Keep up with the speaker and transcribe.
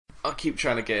I'll keep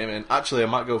trying to get him in. Actually, I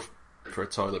might go for a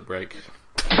toilet break.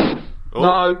 Oh.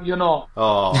 No, you're not.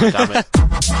 Oh, damn it.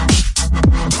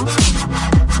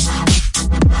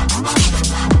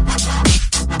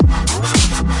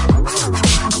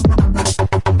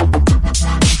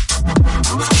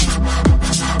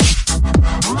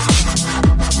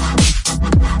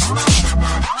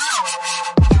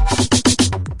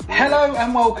 Hello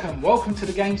and welcome. Welcome to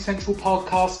the Gamecentral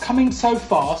podcast. Coming so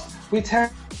fast, we tear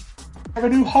a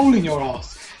new hole in your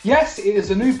ass. Yes, it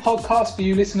is a new podcast for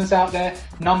you listeners out there,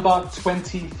 number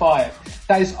 25.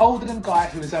 That is older than Guy,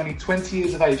 who is only 20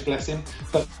 years of age, bless him.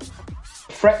 But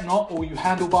fret not, all you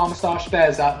handlebar moustache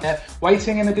bears out there,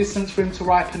 waiting in the distance for him to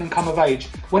ripen and come of age.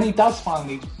 When he does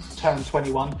finally turn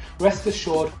 21, rest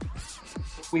assured,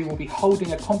 we will be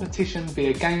holding a competition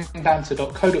via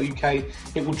gamebanter.co.uk.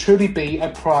 It will truly be a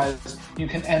prize you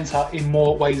can enter in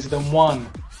more ways than one.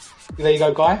 There you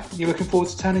go, Guy. You looking forward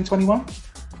to turning 21?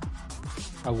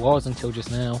 I was until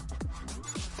just now.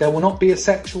 There will not be a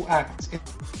sexual act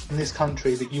in this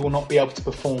country that you will not be able to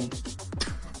perform.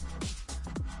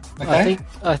 Okay?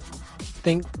 I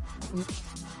think.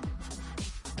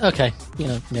 Okay,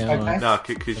 yeah. Okay. Right. No,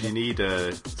 because you need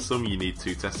some. You need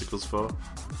 2 testicles for.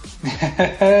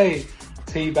 Hey,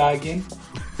 teabagging.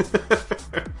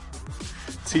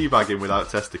 Teabagging without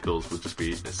testicles would just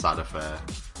be a sad affair.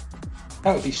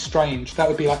 That would be strange. That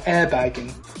would be like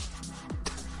airbagging.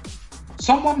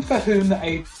 Someone for whom the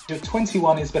age of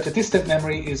 21 is but a distant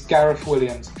memory is Gareth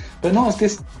Williams, but not as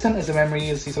distant as a memory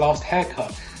as his last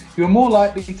haircut. You are more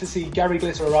likely to see Gary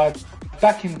Glitter arrive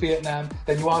back in Vietnam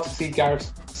than you are to see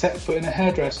Gareth set foot in a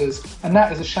hairdresser's, and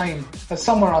that is a shame, as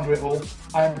somewhere under it all,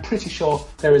 I am pretty sure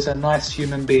there is a nice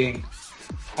human being.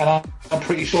 And I'm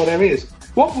pretty sure there is.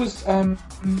 What was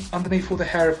underneath all the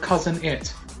hair of Cousin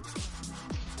It?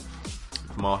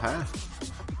 More hair.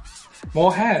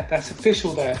 More hair, that's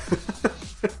official there.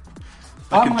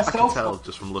 I can tell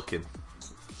just from looking.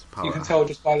 You can tell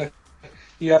just by looking.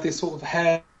 You have this sort of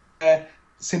hair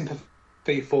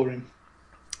sympathy for him.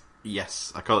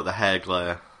 Yes, I call it the hair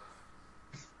glare.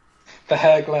 The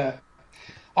hair glare.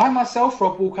 I myself,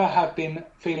 Rob Walker, have been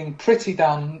feeling pretty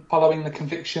down following the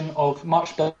conviction of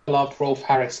much beloved Rolf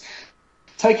Harris,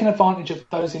 taking advantage of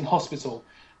those in hospital.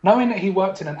 Knowing that he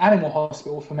worked in an animal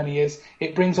hospital for many years,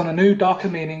 it brings on a new, darker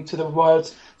meaning to the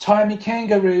words, "Tie me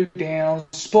kangaroo down,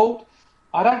 sport."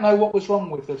 I don't know what was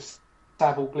wrong with the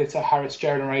Savile Glitter Harris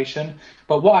generation,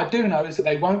 but what I do know is that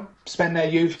they won't spend their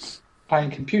youth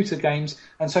playing computer games,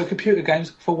 and so computer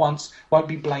games, for once, won't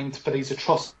be blamed for these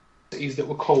atrocities that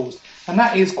were caused. And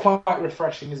that is quite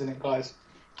refreshing, isn't it, guys?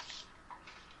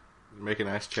 Make a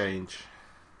nice change.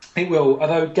 It will,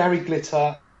 although Gary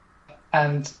Glitter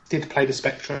and did play the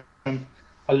Spectrum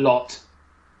a lot.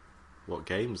 What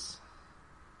games?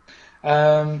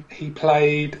 He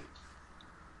played...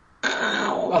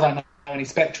 I don't know any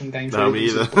Spectrum games. No, me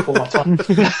either. Before my time.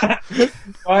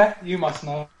 Right? You must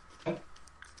know.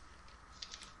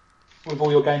 With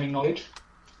all your gaming knowledge.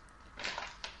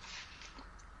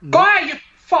 No. Guy, you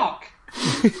fuck!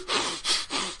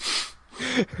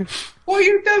 What are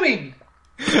you doing?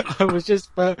 I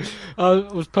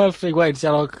was perfectly waiting to see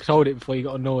how I could hold it before you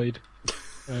got annoyed.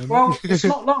 Well, it's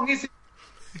not long, is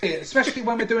it? Especially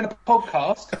when we're doing a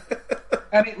podcast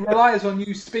and it relies on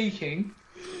you speaking.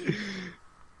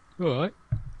 Alright.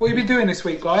 What have you been doing this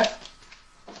week, Guy?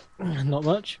 Not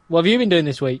much. What have you been doing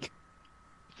this week?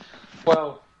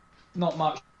 Well, not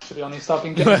much, to be honest. I've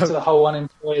been getting into the whole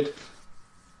unemployed...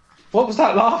 What was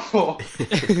that laugh for?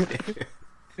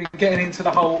 Been getting into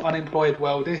the whole unemployed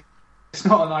world. It's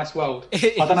not a nice world.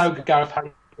 I don't know if Gareth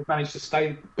Harris managed to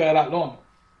stay there that long.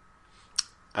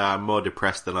 I'm more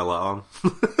depressed than I let on.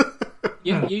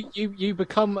 You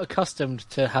become accustomed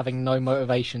to having no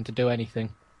motivation to do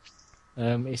anything.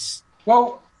 It's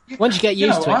well, once you get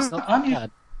used to it, it's not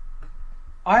bad.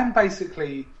 I'm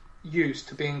basically used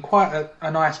to being quite a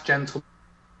nice gentleman,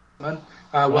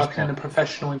 working in a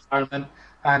professional environment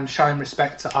and showing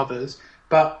respect to others.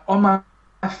 But on my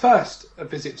first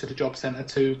visit to the job centre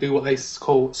to do what they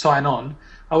call sign on,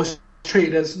 I was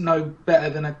treated as no better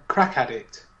than a crack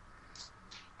addict.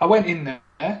 I went in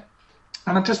there,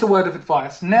 and just a word of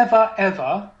advice, never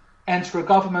ever enter a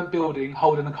government building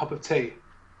holding a cup of tea.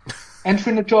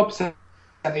 Entering the job centre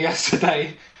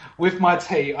yesterday with my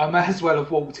tea, I may as well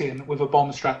have walked in with a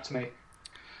bomb strapped to me.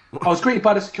 I was greeted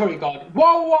by the security guard.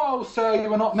 Whoa, sir, you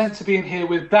were not meant to be in here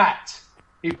with that.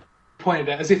 He pointed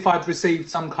at, as if I'd received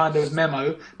some kind of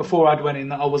memo before I'd went in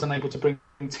that I wasn't able to bring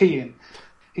tea in.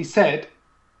 He said,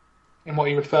 in what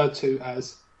he referred to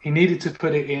as, he needed to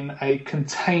put it in a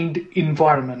contained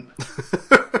environment.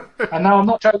 And now I'm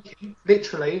not joking,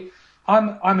 literally,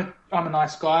 I'm I'm a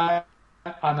nice guy.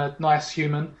 I'm a nice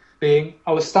human being.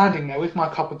 I was standing there with my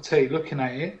cup of tea, looking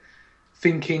at it,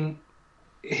 thinking,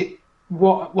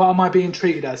 what am I being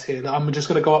treated as here? That I'm just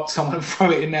going to go up to someone and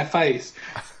throw it in their face.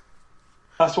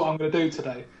 That's what I'm going to do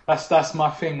today. That's my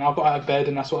thing. I got out of bed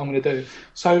and that's what I'm going to do.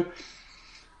 So,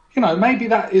 maybe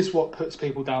that is what puts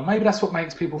people down. Maybe that's what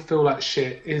makes people feel like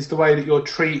shit, is the way that you're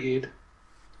treated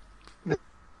the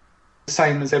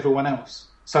same as everyone else.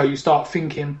 So you start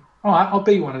thinking, all right, I'll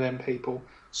be one of them people.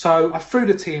 So I threw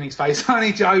the tea in his face.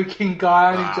 Only joking,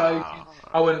 guy, only joking.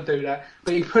 I wouldn't do that.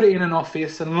 But he put it in an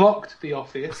office and locked the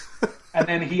office. And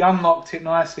then he unlocked it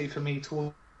nicely for me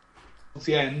towards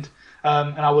the end.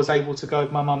 And I was able to go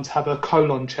with my mum to have her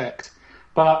colon checked.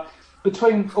 But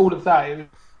between all of that, it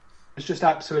was just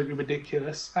absolutely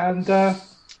ridiculous. And it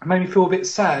made me feel a bit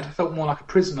sad. I felt more like a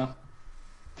prisoner.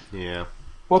 Yeah.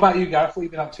 What about you, Gareth? What have you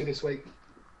been up to this week?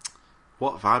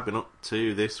 What have I been up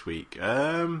to this week?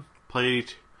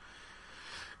 Played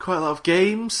quite a lot of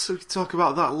games. We can talk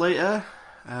about that later.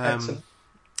 Excellent.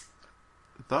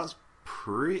 That's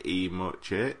pretty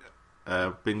much it.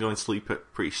 Been going to sleep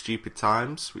at pretty stupid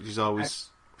times, which is always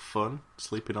fun.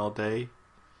 Sleeping all day.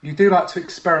 You do like to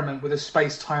experiment with a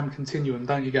space-time continuum,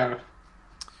 don't you, Gareth?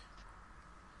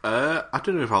 I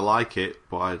don't know if I like it,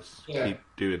 but I keep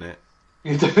doing it.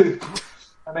 You do.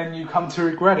 And then you come to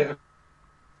regret it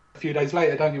a few days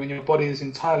later, don't you, when your body is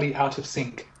entirely out of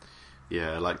sync.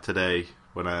 Yeah, like today,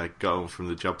 when I got home from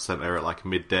the job centre at like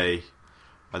midday,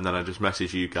 and then I just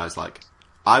messaged you guys like,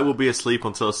 I will be asleep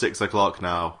until 6 o'clock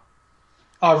now.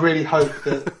 I really hope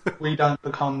that we don't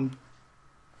become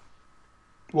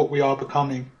what we are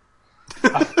becoming.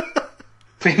 I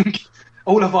think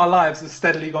all of our lives have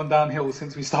steadily gone downhill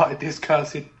since we started this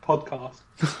cursed podcast.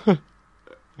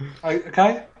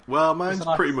 Okay? Well, mine's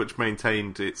pretty much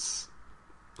maintained its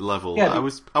level. Yeah, I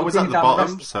was at the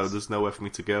bottom, so there's nowhere for me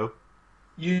to go.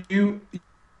 You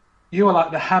are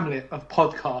like the Hamlet of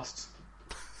podcasts.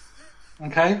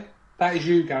 Okay? That is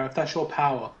you, Gareth. That's your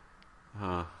power.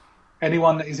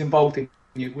 Anyone that is involved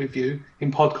with you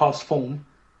in podcast form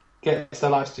gets their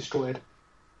lives destroyed.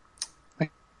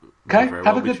 Okay?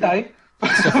 Have a good day.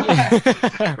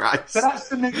 Right. So that's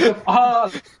the news of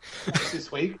our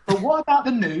this week. But what about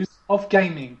the news of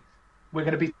gaming? We're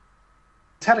going to be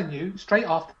telling you straight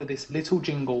after this little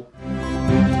jingle.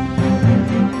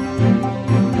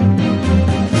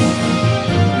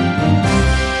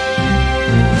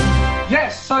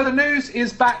 Yes, so the news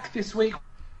is back this week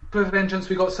with a vengeance.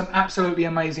 We've got some absolutely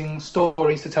amazing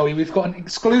stories to tell you. We've got an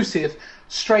exclusive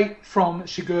straight from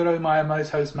Shigeru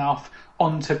Miyamoto's mouth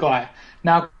onto Guy.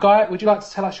 Now, Guy, would you like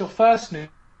to tell us your first news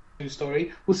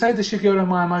story? We'll save the Shigeru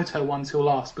Miyamoto one till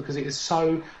last because it is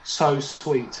so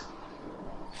sweet.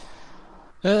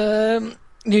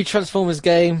 New Transformers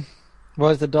game,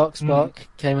 Rise of the Darkspark,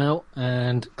 came out,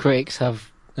 and critics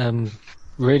have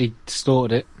really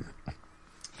distorted it.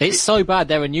 It's so bad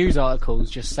there are news articles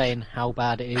just saying how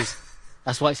bad it is.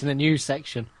 That's why it's in the news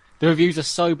section. The reviews are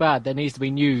so bad there needs to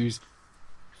be news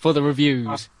for the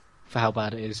reviews for how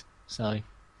bad it is. So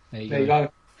there you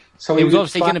go. So it was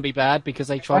obviously going to be bad because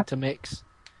they tried to mix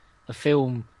a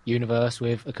film universe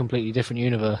with a completely different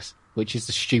universe, which is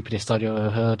the stupidest idea I've ever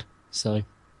heard. So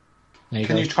there you go.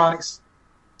 Can you try and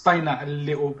explain that a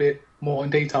little bit more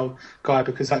in detail, Guy?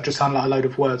 Because that just sounded like a load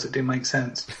of words that didn't make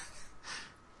sense.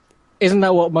 Isn't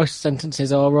that what most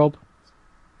sentences are, Rob?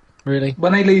 Really?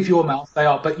 When they leave your mouth, they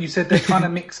are. But you said they're trying to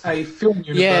mix a film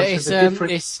universe with a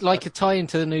different... it's like a tie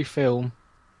into the new film,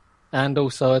 and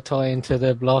also a tie into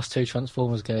the last two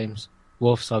Transformers games,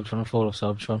 War of Cybertron and Fall of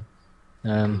Cybertron.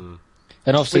 And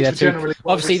obviously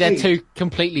they're two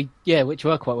completely which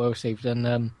were quite well received, and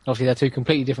obviously they're two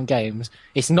completely different games.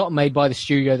 It's not made by the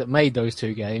studio that made those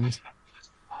two games,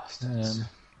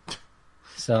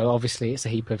 so obviously it's a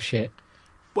heap of shit.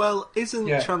 Well, isn't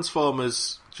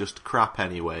Transformers just crap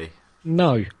anyway?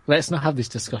 No, let's not have this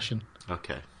discussion.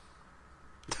 Okay.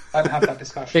 I don't have that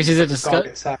discussion. This is a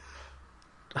discussion.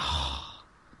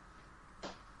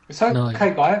 So,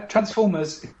 okay, Guy,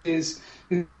 Transformers is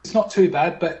not too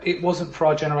bad, but it wasn't for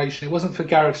our generation. It wasn't for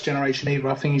Gareth's generation either.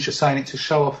 I think he's just saying it to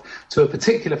show off to a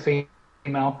particular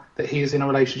female that he is in a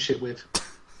relationship with.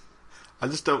 I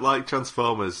just don't like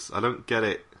Transformers. I don't get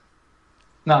it.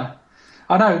 No.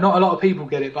 I know not a lot of people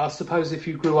get it, but I suppose if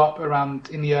you grew up around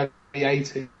in the early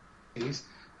 80s,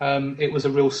 it was a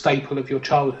real staple of your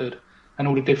childhood and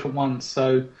all the different ones.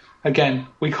 So, again,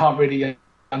 we can't really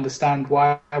understand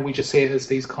why. We just see it as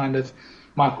these kind of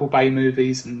Michael Bay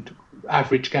movies and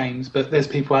average games, but there's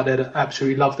people out there that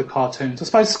absolutely love the cartoons. I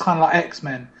suppose it's kind of like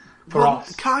X-Men for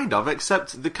us. Kind of,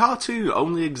 except the cartoon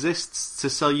only exists to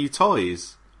sell you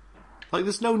toys. Like,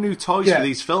 there's no new toys Yeah. for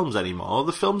these films anymore.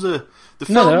 The films are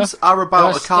No, are about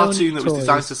there a are still cartoon new that was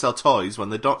designed toys. to sell toys when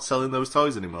they're not selling those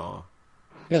toys anymore.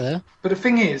 Yeah, there. But the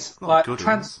thing is, Not like good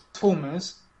ones.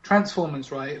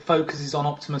 Transformers, right? It focuses on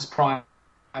Optimus Prime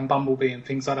and Bumblebee and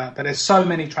things like that. But there's so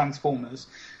many Transformers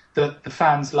that the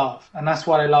fans love, and that's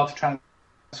why they love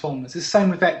Transformers. It's the same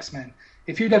with X-Men.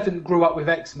 If you never grew up with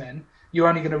X-Men, you're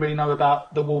only going to really know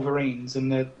about the Wolverines and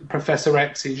the Professor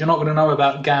X's. You're not going to know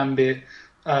about Gambit,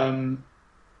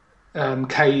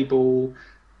 Cable,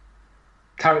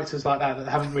 characters like that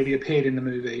haven't really appeared in the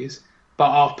movies, but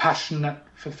are passionate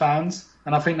for fans.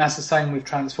 And I think that's the same with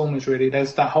Transformers, really.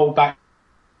 There's that whole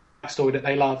backstory that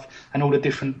they love and all the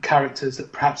different characters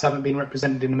that perhaps haven't been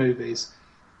represented in the movies.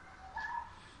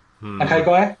 Okay,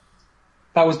 Guy?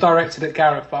 That was directed at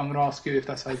Gareth, but I'm going to ask you if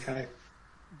that's okay.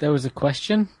 There was a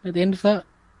question at the end of that.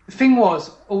 The thing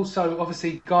was, also,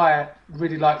 obviously, Guy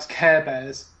really likes Care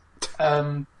Bears,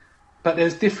 but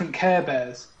there's different Care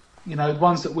Bears, you know,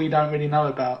 ones that we don't really know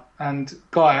about. And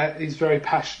Guy is very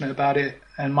passionate about it,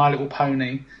 and My Little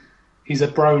Pony. He's a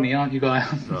brony, aren't you, Guy?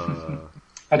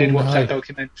 I did watch that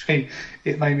documentary.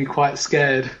 It made me quite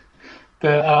scared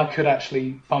that I could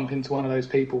actually bump into one of those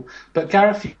people. But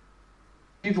Gareth,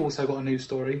 you've also got a news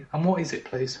story. And what is it,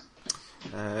 please?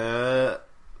 The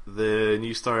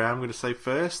news story I'm going to say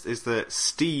first is that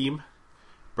Steam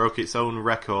broke its own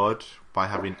record by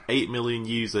having 8 million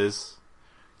users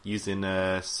using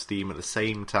Steam at the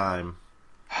same time.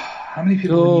 How many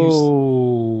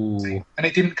people used and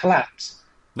it didn't collapse?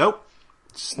 Nope.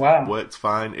 Just worked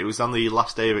fine. It was on the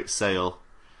last day of its sale.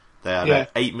 They had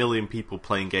 8 million people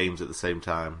playing games at the same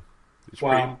time. It's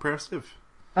pretty impressive.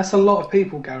 That's a lot of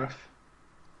people, Gareth.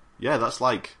 Yeah, that's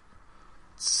like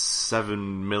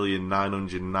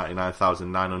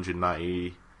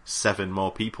 7,999,997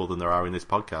 more people than there are in this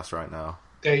podcast right now.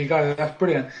 There you go. That's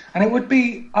brilliant. And it would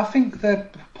be, I think the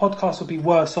podcast would be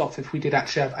worse off if we did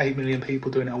actually have 8 million people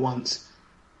doing it at once.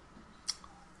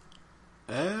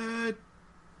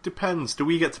 Depends. Do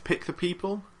we get to pick the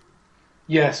people?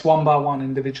 Yes, one by one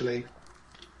individually.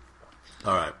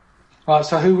 All right.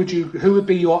 So who would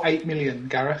be your 8 million,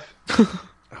 Gareth? Oh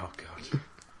God.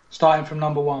 Starting from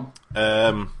number one.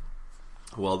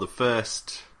 Well, the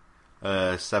first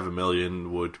 7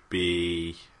 million would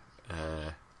be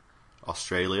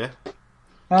Australia.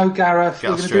 No, Gareth. Get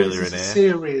we're going to do Australia this in as a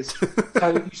here. series.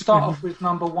 So you start off with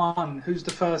number one. Who's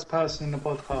the first person in the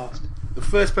podcast? The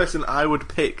first person I would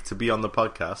pick to be on the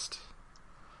podcast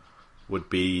would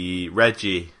be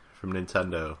Reggie from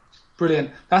Nintendo.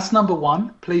 Brilliant. That's number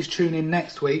one. Please tune in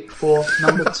next week for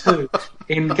number two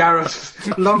in Gareth's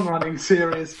long-running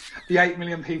series, The 8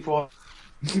 Million People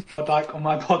I'd like on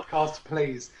my podcast,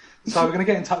 please. So we're going to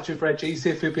get in touch with Reggie,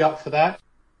 see if he'll be up for that.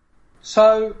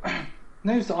 So,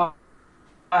 news that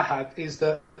I had is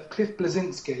that Cliff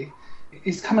Bleszinski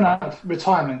is coming out of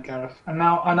retirement, Gareth. And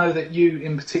now I know that you,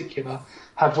 in particular,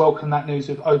 have welcomed that news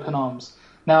with open arms.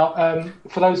 Now,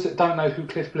 for those that don't know who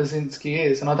Cliff Bleszinski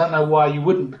is, and I don't know why you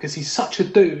wouldn't, because he's such a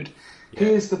dude, he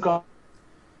is the guy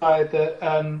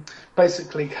that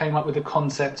basically came up with the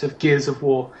concept of Gears of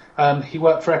War. He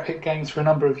worked for Epic Games for a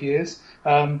number of years,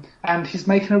 and he's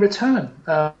making a return.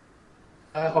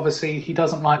 Obviously, he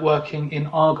doesn't like working in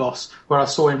Argos, where I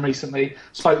saw him recently,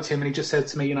 spoke to him, and he just said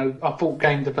to me, you know, I thought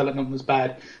game development was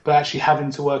bad, but actually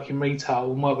having to work in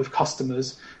retail and work with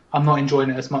customers, I'm not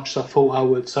enjoying it as much as I thought I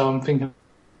would, so I'm thinking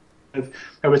of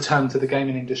a return to the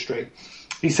gaming industry.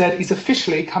 He said he's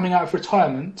officially coming out of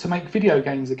retirement to make video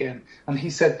games again, and he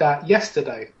said that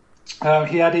yesterday.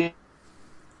 He added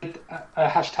a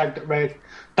hashtag that read,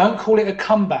 "Don't call it a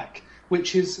comeback,"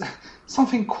 which is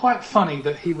something quite funny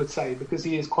that he would say, because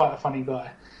he is quite a funny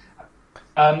guy.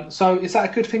 So is that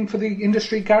a good thing for the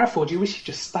industry, Gareth, or do you wish he'd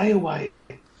just stay away?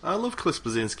 I love Cliff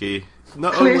Bleszinski.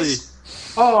 Not Cliff? only...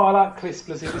 Oh, I like Cliff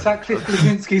Bleszinski. Is that Cliff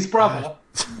Bleszinski's brother?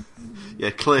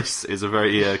 Yeah, Cliss is a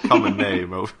very common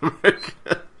name over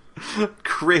America.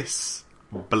 Chris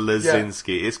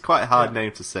Bleszinski. It's quite a hard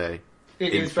name to say.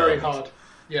 It is very hard.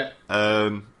 Yeah.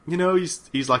 You know,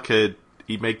 he's like he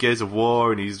made Gears of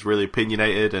War, and he's really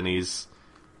opinionated, and he's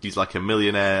like a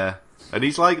millionaire, and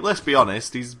he's like, let's be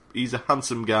honest, he's a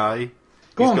handsome guy.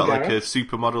 He's got like a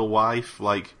supermodel wife,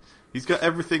 like he's got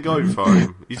everything going for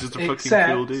him. He's just a fucking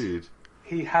cool dude.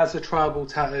 He has a tribal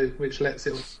tattoo, which lets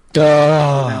it.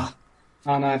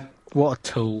 I know. What a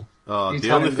tool. Oh, the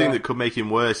only thing that could make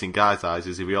him worse in guys' eyes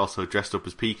is if he also dressed up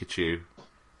as Pikachu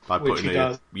by putting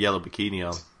a yellow bikini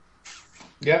on.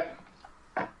 Yep.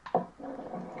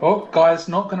 Oh, Guy's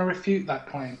not going to refute that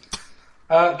claim.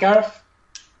 Gareth,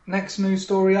 next news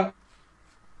story up,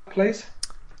 please.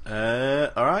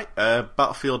 Alright,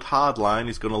 Battlefield Hardline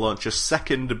is going to launch a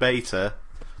second beta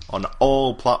on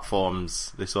all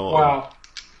platforms this autumn. Wow.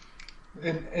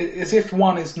 As if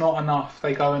one is not enough,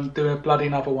 they go and do a bloody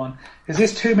another one. Is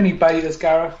this too many betas,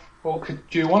 Gareth? Or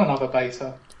do you want another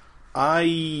beta?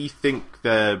 I think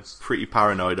they're pretty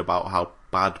paranoid about how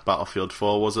bad Battlefield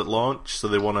 4 was at launch, so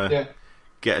they want to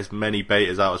get as many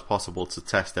betas out as possible to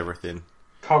test everything.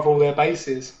 Cover all their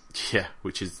bases. Yeah,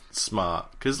 which is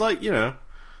smart. Because, like, you know,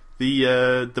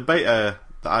 the beta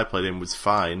that I played in was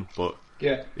fine, but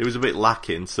it was a bit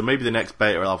lacking, so maybe the next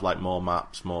beta will have, like, more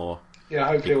maps, more... Yeah,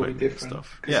 hopefully it'll be different.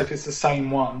 Because if it's the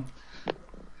same one...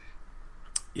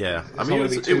 Yeah, I mean,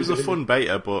 it was a fun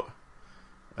beta, but...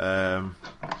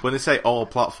 when they say all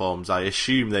platforms, I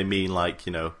assume they mean, like,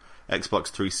 you know, Xbox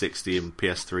 360 and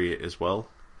PS3 as well.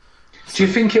 Do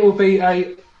you think it will be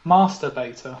a master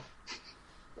beta?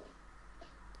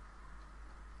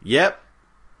 Yep.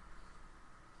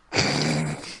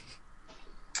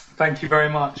 Thank you very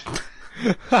much.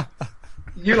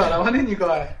 You like that one, didn't you,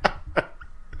 Guy?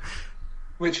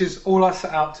 Which is all I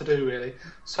set out to do, really.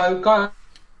 So, Guy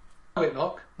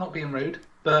Whitlock, not being rude,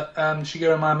 but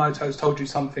Shigeru Miyamoto's told you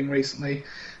something recently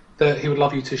that he would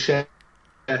love you to share.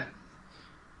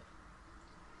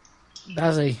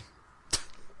 Has he?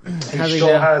 He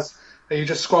sure has. Are you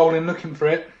just scrolling looking for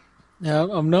it?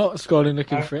 No, I'm not scrolling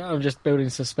looking for it. I'm just building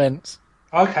suspense.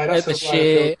 Okay, that's the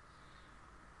sheer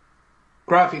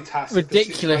gravitas.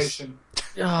 Ridiculous.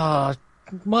 Ah,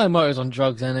 Miyamoto's on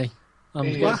drugs, isn't he?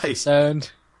 I'm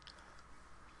concerned.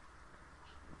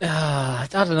 I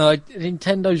don't know.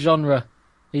 Nintendo genre.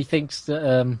 He thinks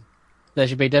that there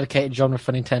should be a dedicated genre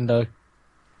for Nintendo.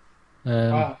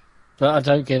 But I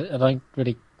don't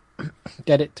really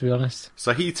get it, to be honest.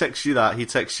 So he texts you that. He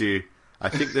texts you, I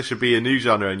think there should be a new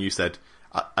genre, and you said,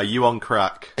 are you on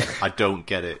crack? I don't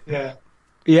get it. Yeah.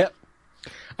 Yep.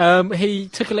 He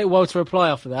took a little while to reply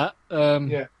after that.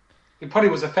 Yeah. He probably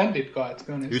was offended, Guy, to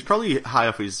be honest. He was probably high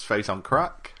off his face on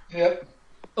crack. Yeah.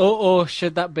 Or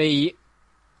should that be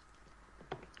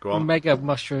Go on. mega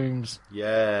mushrooms?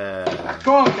 Yeah.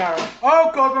 Go on, Gareth.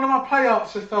 Oh, God, one of my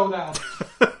play-ups just fell down.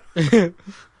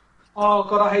 Oh,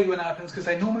 God, I hate when that happens, because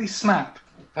they normally snap,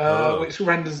 which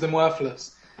renders them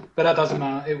worthless. But that doesn't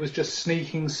matter. It was just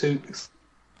Sneaking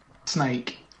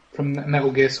Snake from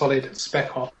Metal Gear Solid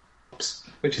Spec Ops,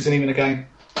 which isn't even a game.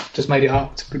 Just made it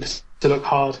up to look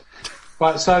hard.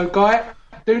 Right, so, Guy,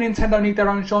 do Nintendo need their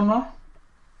own genre?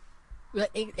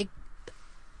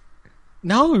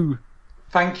 No.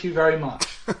 Thank you very much.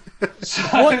 So,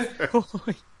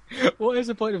 what is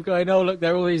the point of going, oh, look,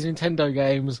 there are all these Nintendo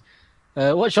games.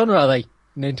 What genre are they?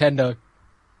 Nintendo.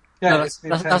 Yeah,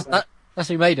 no, that's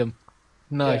who made them.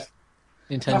 Nice.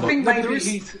 Yeah. Nintendo. I think maybe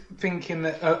he's thinking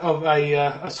of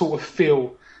a sort of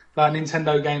feel. Like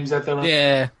Nintendo games have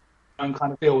their own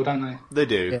kind of feel, don't they? They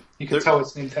do. Yeah. You can tell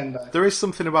it's Nintendo. There is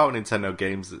something about Nintendo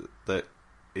games that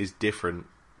is different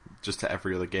just to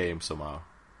every other game somehow.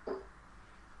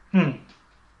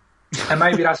 And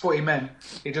maybe that's what he meant.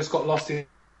 He just got lost in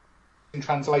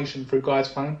translation through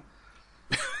Guy's phone.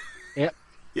 Yep.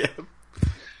 Yeah.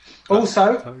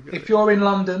 Also, if you're in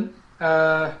London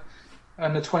on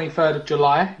the 23rd of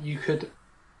July, you could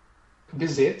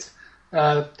visit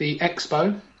the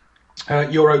Expo,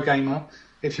 Eurogamer,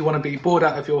 if you want to be bored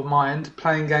out of your mind,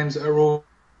 playing games that are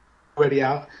already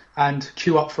out, and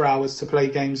queue up for hours to play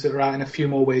games that are out in a few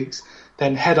more weeks.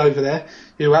 Then head over there.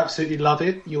 You'll absolutely love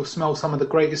it. You'll smell some of the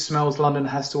greatest smells London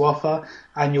has to offer,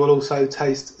 and you'll also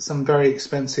taste some very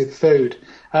expensive food.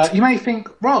 You may think,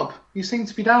 Rob, you seem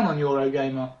to be down on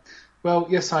Eurogamer. Well,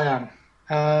 yes, I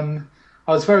am.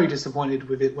 I was very disappointed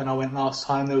with it when I went last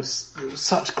time. There was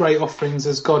such great offerings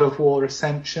as God of War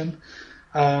Ascension,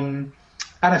 and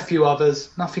a few others.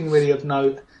 Nothing really of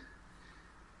note.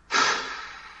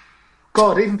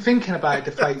 God, even thinking about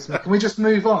it deflates me. Can we just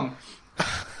move on?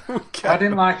 Okay. I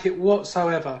didn't like it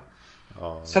whatsoever.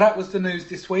 Oh. So that was the news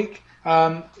this week.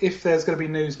 If there's going to be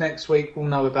news next week, we'll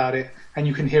know about it, and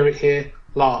you can hear it here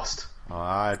last. Oh,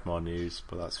 I had more news,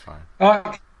 but that's fine. All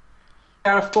right,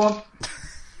 Gareth, go on.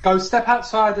 Go step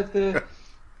outside of the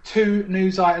 2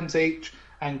 news items each,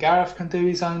 and Gareth can do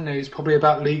his own news, probably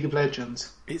about League of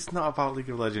Legends. It's not about League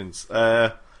of Legends.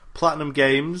 Platinum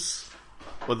Games,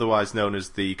 otherwise known as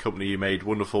the company who made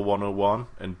Wonderful 101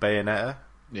 and Bayonetta.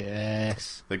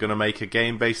 Yes. They're going to make a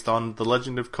game based on The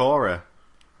Legend of Korra.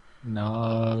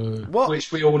 No. What?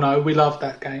 Which we all know. We love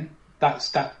that game.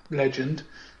 That's that legend.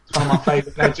 It's one of my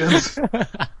favourite legends.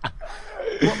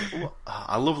 What?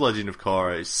 I love Legend of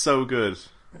Korra. It's so good.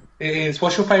 It is.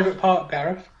 What's your favourite part,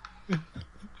 Gareth?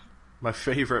 My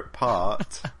favourite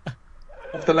part?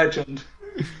 Of the legend.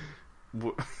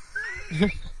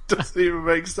 Doesn't even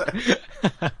make sense.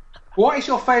 What is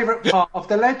your favourite part of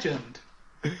The Legend?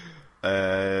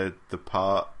 The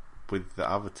part with the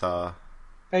Avatar.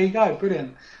 There you go,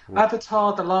 brilliant.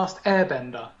 Avatar: The Last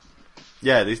Airbender.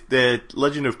 Yeah, the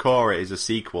Legend of Korra is a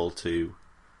sequel to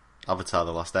Avatar: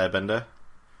 The Last Airbender.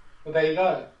 Well, there you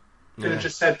go. Could have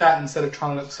just said that instead of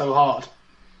trying to look so hard.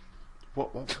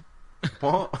 What?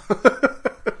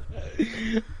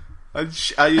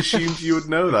 I assumed you would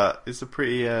know that. It's a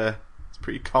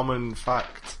pretty common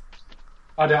fact.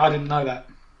 I didn't know that.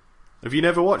 Have you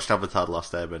never watched Avatar: The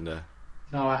Last Airbender?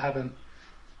 No, I haven't.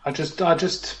 I just.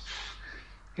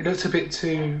 It looks a bit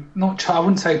too I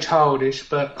wouldn't say childish,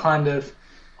 but kind of.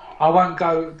 I won't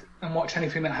go and watch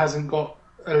anything that hasn't got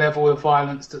a level of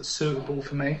violence that's suitable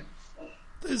for me.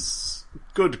 There's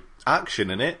good action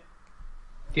in it.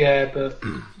 Yeah, but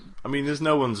I mean, there's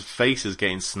no one's faces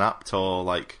getting snapped or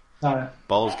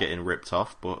balls getting ripped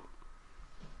off, but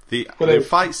the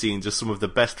fight scenes are some of the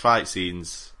best fight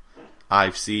scenes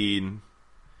I've seen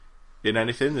in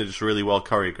anything. They're just really well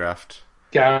choreographed.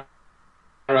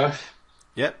 Gareth.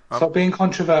 Yep. Stop being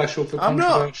controversial for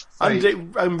controversial sake.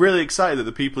 I'm really excited that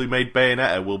the people who made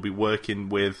Bayonetta will be working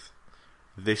with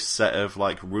this set of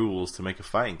rules to make a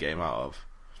fighting game out of.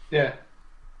 Yeah.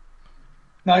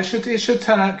 No, it should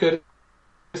turn out good,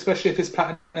 especially if it's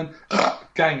Platinum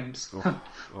Games. Oh.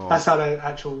 That's how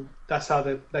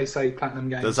they say Platinum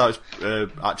Games. That's how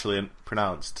it's actually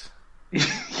pronounced.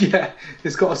 Yeah,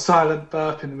 it's got a silent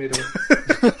burp in the middle.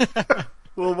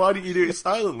 Well, why don't you do it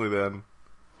silently then?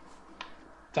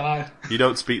 Don't know. You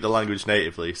don't speak the language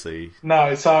natively, see?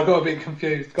 No, so I got a bit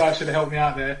confused. The guy should have helped me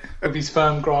out there with his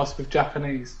firm grasp of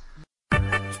Japanese.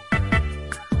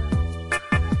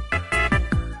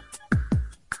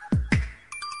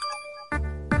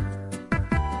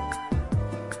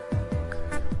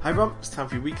 Hi everyone, it's time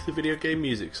for your weekly video game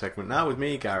music segment now with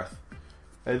me, Gareth.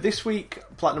 This week,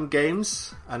 Platinum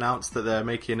Games announced that they're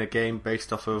making a game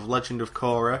based off of Legend of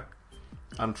Korra,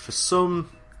 and for some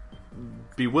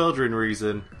bewildering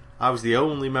reason, I was the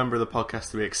only member of the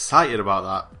podcast to be excited about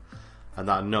that, and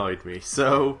that annoyed me.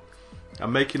 So,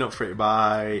 I'm making up for it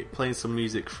by playing some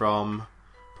music from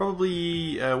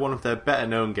probably one of their better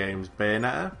known games,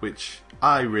 Bayonetta, which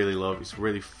I really love. It's a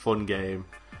really fun game.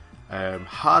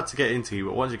 Hard to get into,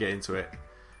 but once you get into it,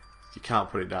 you can't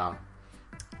put it down.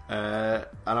 And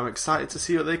I'm excited to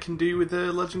see what they can do with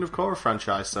the Legend of Korra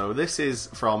franchise. So this is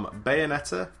from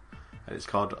Bayonetta, and it's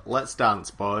called Let's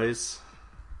Dance, Boys.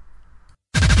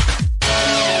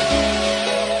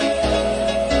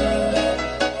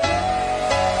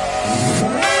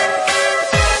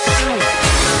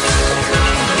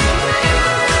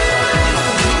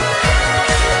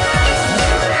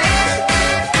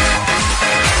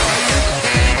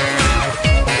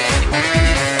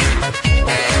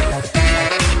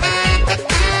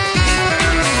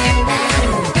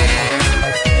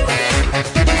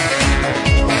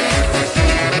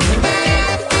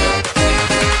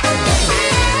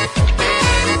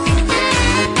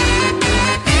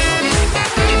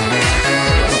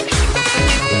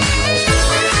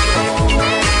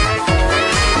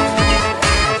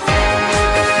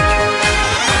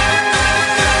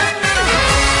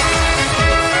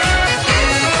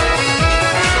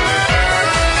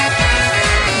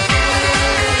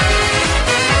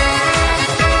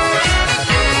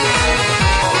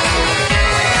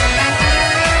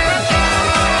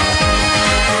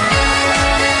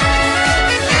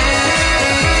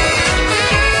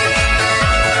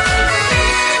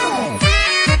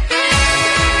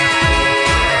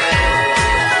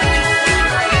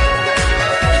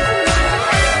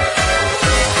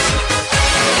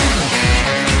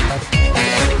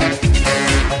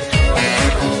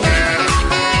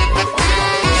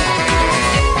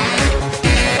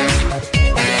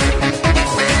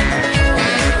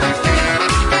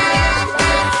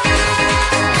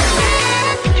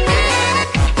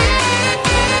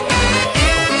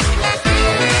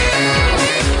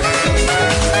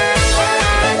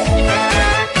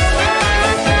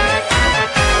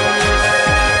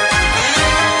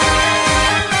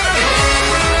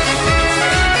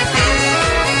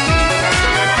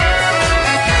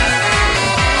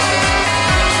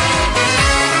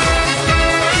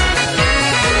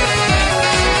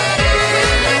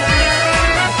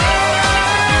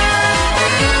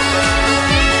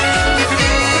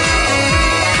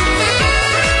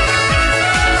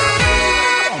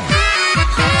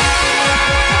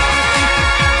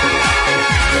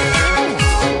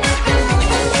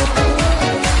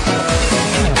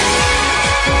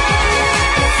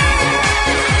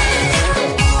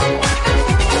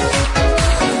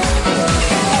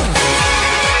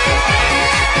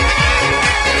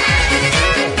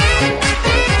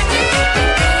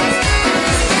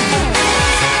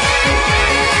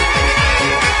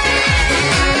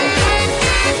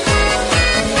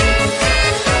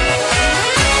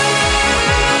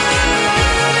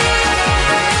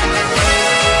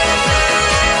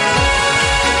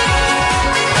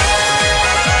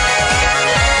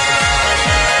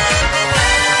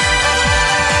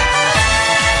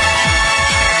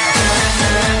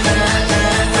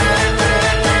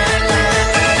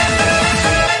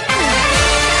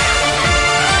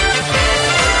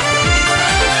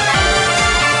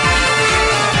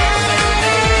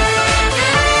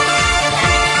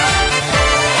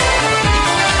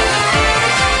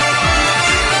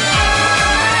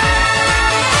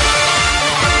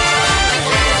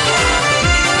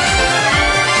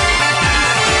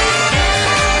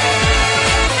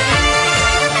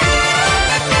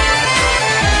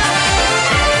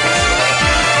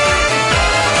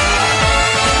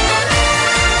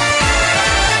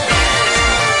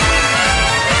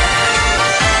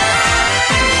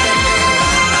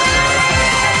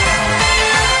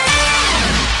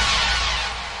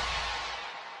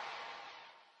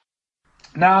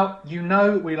 Now, you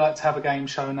know we like to have a game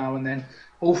show now and then.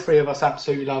 All three of us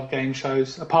absolutely love game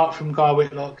shows, apart from Guy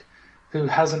Whitlock, who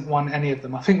hasn't won any of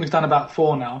them. I think we've done about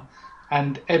 4 now,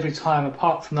 and every time,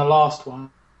 apart from the last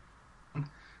one,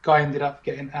 Guy ended up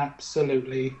getting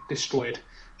absolutely destroyed.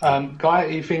 Guy, are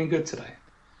you feeling good today?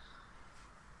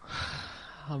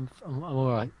 I'm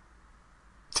all right.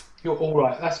 You're all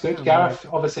right. That's good. Gareth,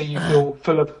 obviously you feel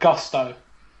full of gusto.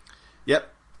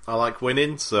 Yep, I like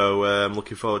winning, so I'm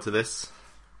looking forward to this.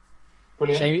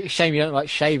 Brilliant. Shame you don't like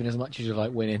shaving as much as you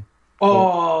like winning.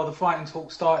 Oh, the fighting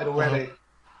talk started already.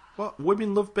 What?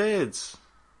 Women love beards.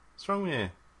 What's wrong with you?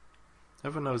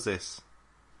 Everyone knows this.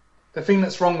 The thing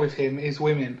that's wrong with him is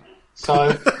women. So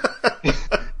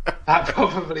that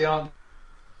probably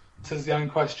answers the own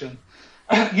question.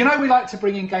 You know, we like to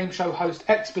bring in game show host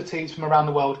expertise from around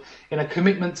the world in a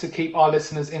commitment to keep our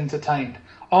listeners entertained.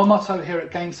 Our motto here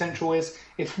at Gamecentral is,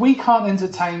 if we can't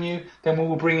entertain you, then we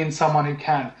will bring in someone who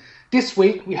can. This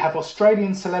week, we have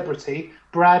Australian celebrity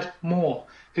Brad Moore,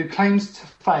 who claims to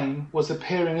fame was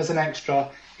appearing as an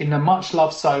extra in the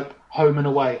much-loved soap Home and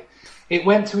Away. It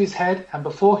went to his head, and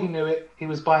before he knew it, he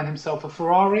was buying himself a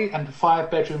Ferrari and a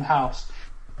 5-bedroom house.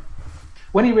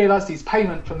 When he realised his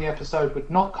payment from the episode would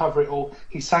not cover it all,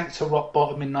 he sank to rock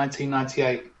bottom in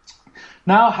 1998.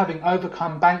 Now, having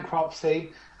overcome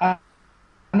bankruptcy and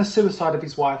the suicide of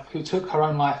his wife, who took her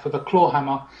own life with a claw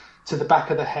hammer to the back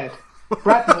of the head,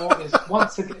 Brad Moore is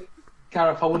once again...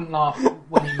 Gareth, I wouldn't laugh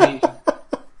when you meet him.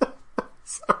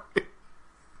 Sorry.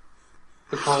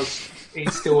 Because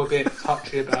he's still a bit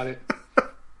touchy about it.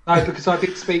 No, because I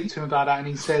did speak to him about that, and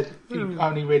he said he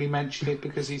only really mentioned it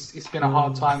because it's been a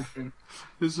hard time for him.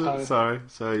 Sorry,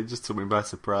 it just took me by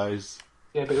surprise.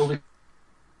 Yeah, but he'll be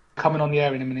coming on the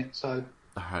air in a minute, so...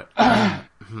 Alright.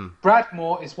 Brad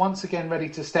Moore is once again ready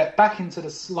to step back into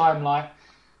the limelight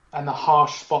and the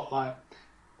harsh spotlight.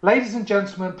 Ladies and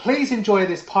gentlemen, please enjoy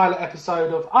this pilot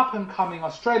episode of up-and-coming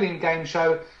Australian game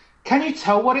show, Can You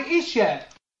Tell What It Is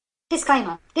Yet?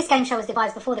 Disclaimer. This game show was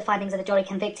devised before the findings of the jury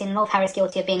convicting Rolf Harris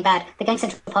guilty of being bad. The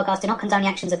Gamecentral podcast do not condone the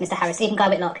actions of Mr. Harris, even Guy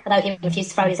Whitlock, although he refused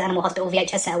to throw his Animal Hospital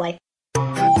VHS set away.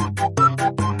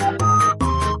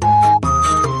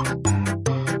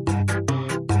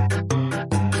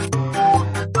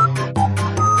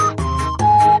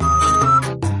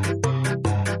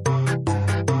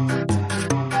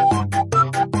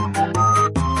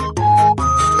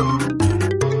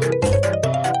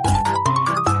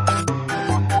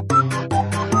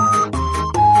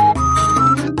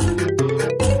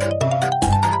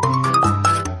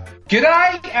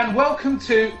 G'day and welcome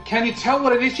to Can You Tell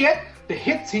What It Is Yet? The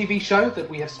hit TV show that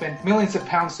we have spent millions of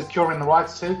pounds securing the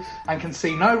rights to and can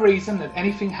see no reason that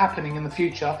anything happening in the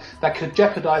future that could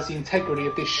jeopardise the integrity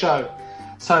of this show.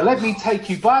 So let me take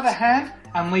you by the hand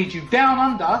and lead you down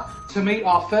under to meet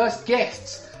our first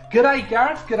guests. G'day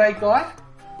Gareth, g'day Guy.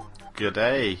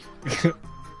 G'day.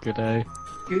 G'day.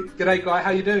 G'day Guy,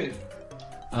 how you doing?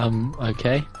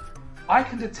 Okay. I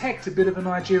can detect a bit of a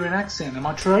Nigerian accent, am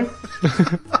I true?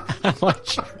 Am I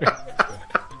true?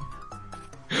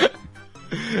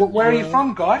 Where are you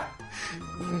from, Guy?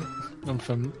 I'm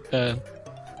from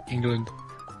England.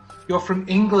 You're from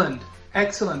England.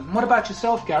 Excellent. And what about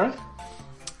yourself, Gareth?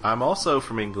 I'm also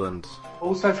from England.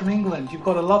 Also from England. You've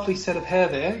got a lovely set of hair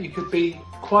there. You could be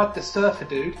quite the surfer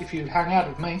dude if you hang out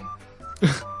with me.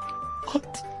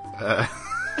 What?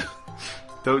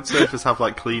 Don't surfers have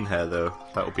like clean hair though?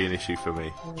 That would be an issue for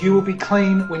me. You will be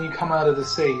clean when you come out of the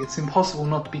sea. It's impossible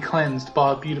not to be cleansed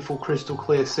by a beautiful crystal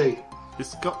clear sea.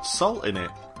 It's got salt in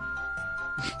it.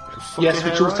 Yes,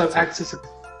 which also acts as a...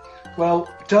 Well,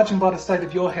 judging by the state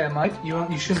of your hair, mate,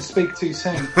 you shouldn't speak too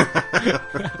soon.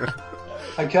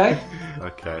 Okay?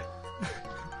 Okay.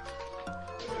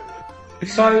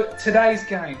 So, today's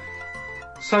game.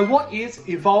 So what is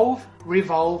Evolve,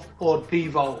 Revolve or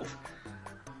Devolve?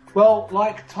 Well,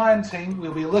 like Time Team,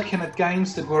 we'll be looking at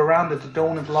games that were around at the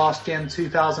dawn of last gen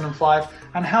 2005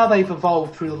 and how they've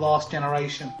evolved through the last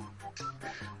generation.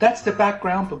 That's the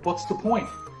background, but what's the point?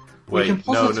 Wait,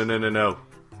 no.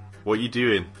 What are you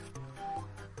doing?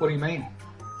 What do you mean?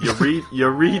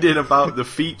 You're reading about the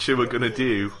feature we're going to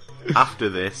do after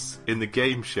this in the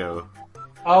game show.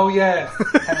 Oh, yeah.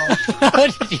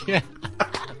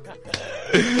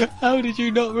 How did you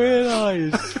not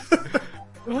realise?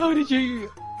 How did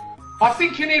you... I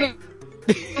think you need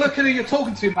to look at who you're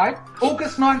talking to, mate.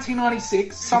 August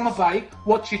 1996, Summer Bay.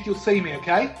 Watch it, you'll see me,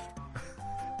 okay?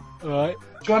 Alright.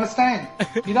 Do you understand?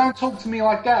 You don't talk to me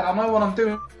like that. I know what I'm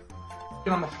doing.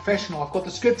 I'm a professional. I've got the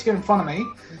script here in front of me.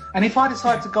 And if I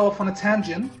decide to go off on a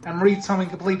tangent and read something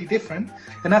completely different,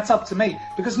 then that's up to me.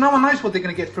 Because no one knows what they're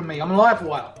going to get from me. I'm a live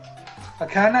wire.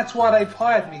 Okay? And that's why they've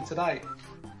hired me today.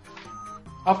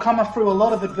 I've come through a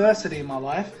lot of adversity in my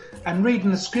life, and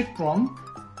reading the script wrong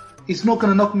is not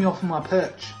going to knock me off my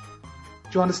perch. Do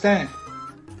you understand?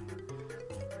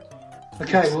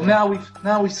 Okay, well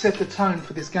now we've set the tone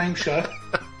for this game show.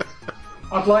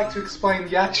 I'd like to explain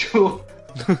the actual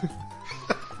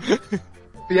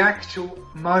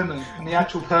moment and the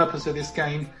actual purpose of this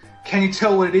game. Can you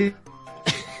tell what it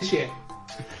is yet?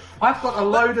 I've got a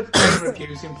load of game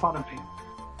reviews in front of me.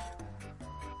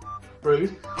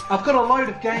 Rude. I've got a load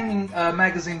of gaming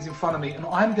magazines in front of me, and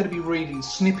I'm going to be reading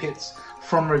snippets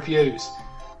from reviews.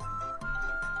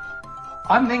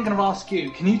 I'm then going to ask you,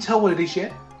 can you tell what it is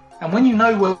yet? And when you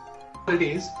know what it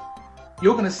is,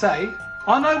 you're going to say,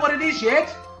 I know what it is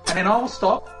yet, and then I will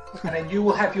stop, and then you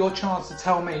will have your chance to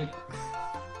tell me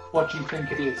what you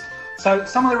think it is. So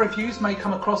some of the reviews may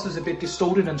come across as a bit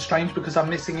distorted and strange because I'm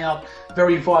missing out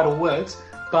very vital words,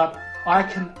 but I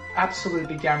can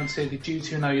absolutely guarantee that you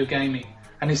two know your gaming,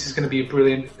 and this is going to be a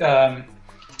brilliant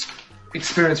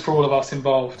experience for all of us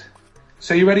involved.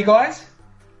 So you ready, guys?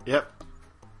 Yep.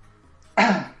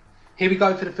 Here we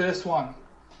go for the first one.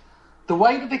 The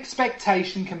weight of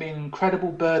expectation can be an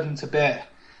incredible burden to bear.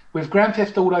 With Grand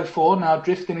Theft Auto 4 now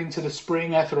drifting into the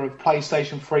spring ether of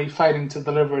PlayStation 3 failing to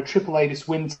deliver a AAA this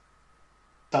winter,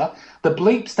 the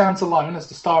bleep stands alone as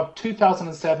the star of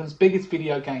 2007's biggest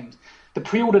video games. The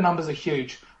pre-order numbers are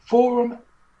huge. Forum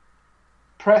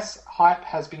press hype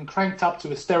has been cranked up to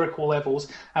hysterical levels,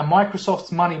 and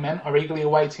Microsoft's money men are eagerly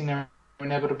awaiting their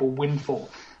inevitable windfall.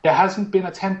 There hasn't been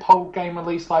a tentpole game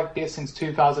release like this since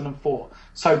 2004,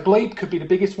 so Bleep could be the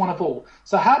biggest one of all.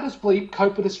 So how does Bleep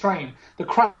cope with the strain, the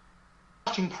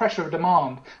crushing pressure of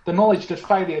demand, the knowledge that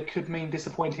failure could mean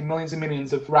disappointing millions and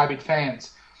millions of rabid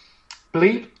fans?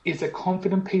 Bleep is a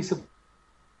confident piece of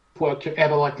work you're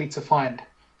ever likely to find.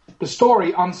 The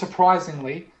story,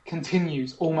 unsurprisingly,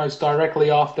 continues almost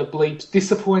directly after Bleep's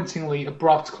disappointingly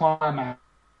abrupt climax,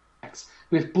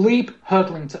 with Bleep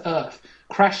hurtling to Earth,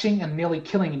 crashing and nearly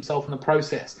killing himself in the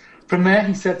process. From there,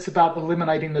 he sets about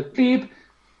eliminating the fib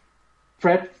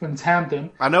threat from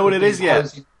tandem. I know what it is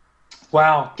yet.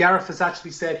 Wow, Gareth has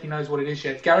actually said he knows what it is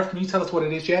yet. Gareth, can you tell us what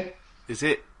it is yet? Is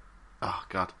it... Oh,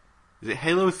 God. Is it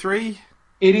Halo 3?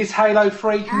 It is Halo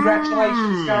 3.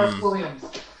 Congratulations, Gareth Williams.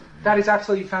 That is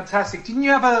absolutely fantastic. Didn't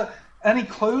you have any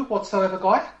clue whatsoever,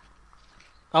 Guy?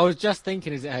 I was just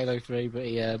thinking, is it Halo 3? But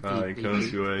yeah. I can't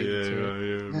see why, yeah.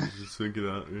 I was just thinking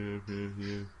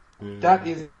that. Yeah. That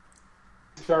is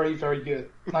very, very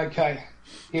good. Okay,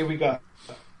 here we go.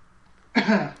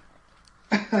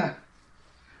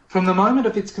 From the moment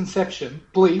of its conception,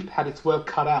 Bleep had its work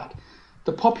cut out.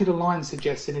 The popular line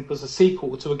suggested it was a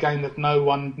sequel to a game that no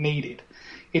one needed.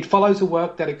 It follows a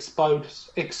work that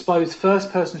exposed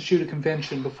first-person shooter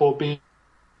convention before being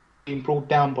brought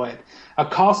down by it. A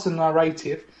cast and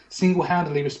narrative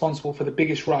single-handedly responsible for the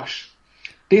biggest rush.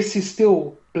 This is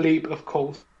still Bleep, of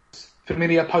course.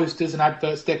 Familiar posters and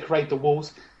adverts decorate the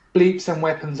walls. Bleeps and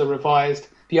weapons are revised.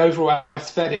 The overall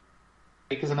aesthetic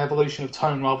is an evolution of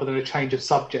tone rather than a change of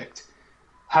subject.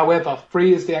 However,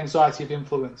 free is the anxiety of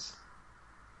influence.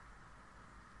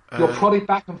 You're prodded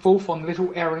back and forth on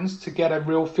little errands to get a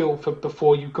real feel for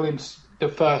before you glimpse the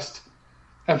first.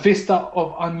 A vista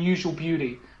of unusual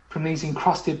beauty from these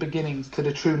encrusted beginnings to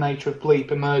the true nature of Bleep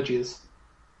emerges.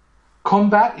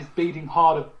 Combat is beating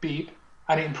hard of Beep,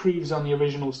 and it improves on the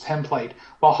original's template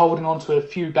while holding on to a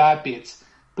few bad bits.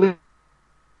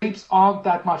 Bleeps aren't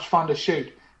that much fun to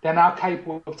shoot. They're now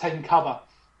capable of taking cover.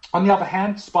 On the other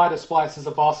hand, Spider Splicers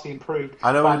are vastly improved.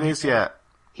 I know what it is yet.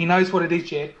 He knows what it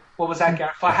is yet. What was that,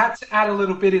 Gareth? I had to add a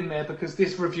little bit in there because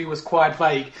this review was quite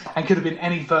vague and could have been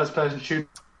any first-person shooter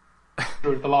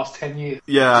of the last 10 years.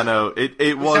 Yeah, I know.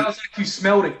 It was... sounds like you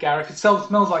smelled it, Gareth. It smells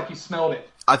like you smelled it.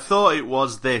 I thought it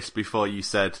was this before you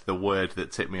said the word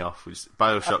that tipped me off, which is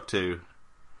Bioshock 2.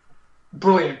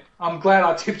 Brilliant. I'm glad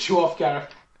I tipped you off,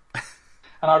 Gareth.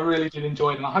 And I really did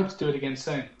enjoy it, and I hope to do it again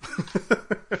soon.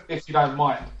 If you don't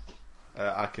mind.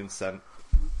 I consent.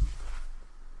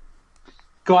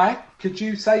 Guy, could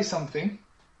you say something?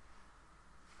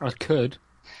 I could.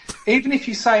 Even if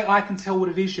you say I can tell what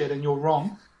it is yet and you're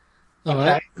wrong, All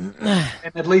okay? right.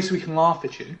 And at least we can laugh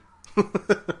at you.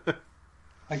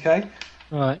 Okay?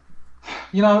 All right.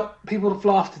 You know, people have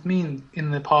laughed at me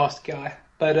in the past, Guy,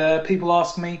 but people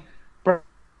ask me,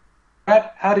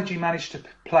 Brad, how did you manage to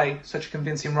play such a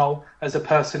convincing role as a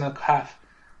person of half?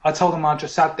 I told them I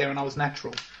just sat there and I was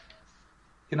natural.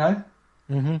 You know?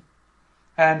 Mm-hmm.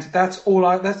 And that's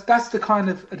the kind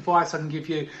of advice I can give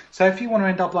you. So if you want to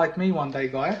end up like me one day,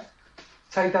 Guy,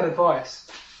 take that advice.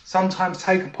 Sometimes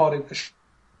take a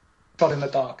shot in the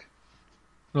dark.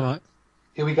 All right.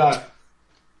 Here we go.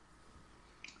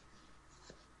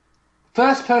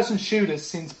 First-person shooters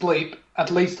since Bleep,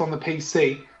 at least on the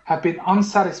PC, have been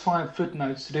unsatisfying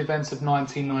footnotes to the events of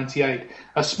 1998.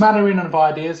 A smattering of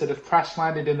ideas that have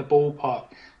crash-landed in the ballpark,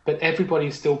 but everybody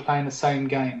is still playing the same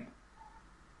game.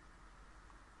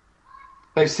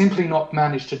 They've simply not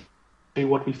managed to do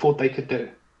what we thought they could do.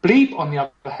 Bleep, on the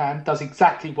other hand, does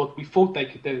exactly what we thought they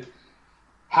could do.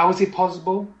 How is it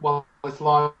possible? Well, it's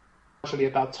largely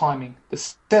about timing. The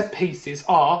set pieces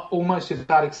are, almost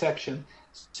without exception,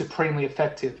 supremely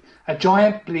effective. A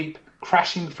giant bleep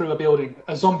crashing through a building,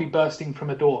 a zombie bursting from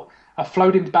a door, a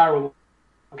floating barrel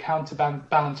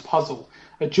counterbalance puzzle,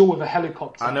 a duel with a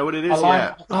helicopter. I know what it is,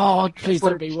 yeah. Oh, please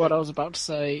don't be what I was about to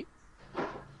say.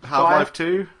 Half-Life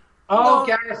 2? Oh, No.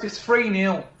 Gareth, it's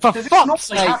 3-0. For Does this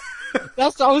fuck's normally sake!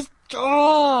 That's what I was...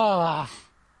 Oh.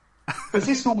 Does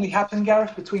this normally happen,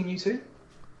 Gareth, between you two?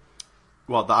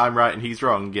 What, that I'm right and he's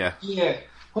wrong? Yeah. Yeah.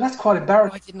 Well, that's quite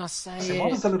embarrassing. Why didn't I say So why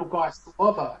does it? the little guy still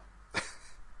bother?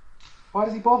 Why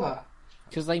does he bother?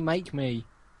 Because they make me.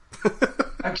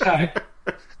 Okay,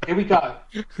 here we go.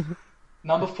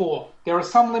 Number 4. There are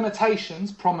some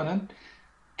limitations prominent.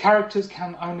 Characters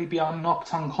can only be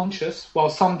unlocked unconscious, while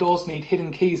some doors need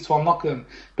hidden keys to unlock them.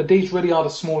 But these really are the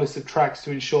smallest of tracks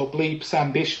to ensure Bleep's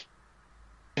ambition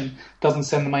doesn't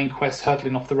send the main quest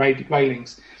hurtling off the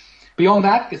railings. Beyond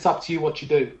that, it's up to you what you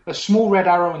do. A small red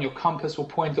arrow on your compass will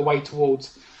point the way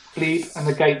towards Bleep and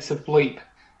the gates of Bleep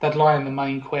that lie in the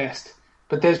main quest.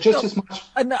 But there's just as much...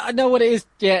 I know what it is,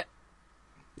 yeah.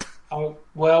 Oh,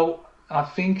 well, I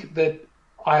think that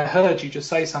I heard you just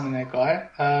say something there, Guy.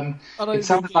 I don't It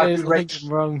sounded think like it is. you I think reached, I'm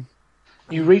wrong.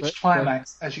 you reached But,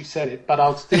 climax as you said it, but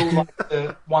I'd still like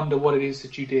to wonder what it is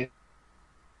that you did.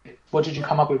 What did you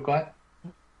come up with, Guy?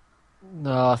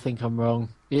 No, I think I'm wrong.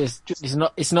 It's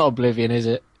not Oblivion, is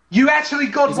it? You actually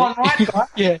got one right, Guy.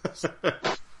 Yeah.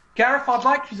 Gareth, I'd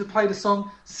like you to play the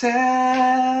song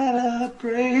Celebrate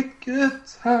Good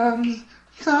Times.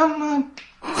 Come on.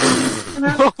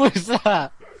 What was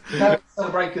that?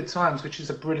 Celebrate Good Times, which is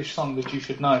a British song that you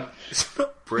should know. It's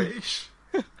not British.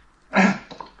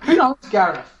 Who knows,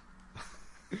 Gareth?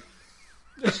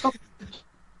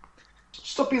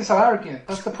 Stop being so arrogant.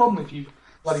 That's the problem with you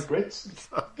bloody Brits.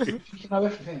 You think you know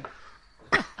everything.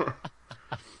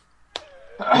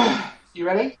 You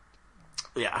ready?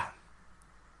 Yeah.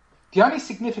 The only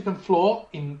significant flaw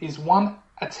is one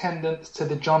attendant to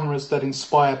the genres that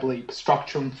inspire Bleep,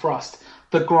 structure and thrust,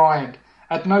 the grind.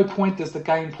 At no point does the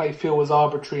gameplay feel as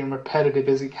arbitrary and repetitive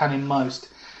as it can in most,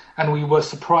 and we were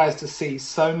surprised to see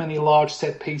so many large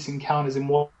set-piece encounters in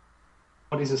what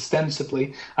is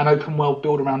ostensibly an open world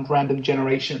built around random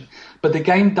generation. But the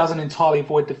game doesn't entirely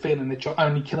avoid the feeling that you're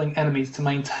only killing enemies to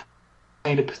maintain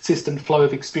a persistent flow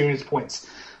of experience points.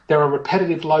 There are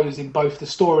repetitive lows in both the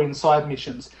story and side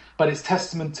missions, but it's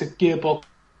testament to Gearbox.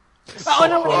 Oh, I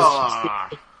know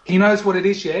what it is. He knows what it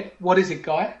is yet. What is it,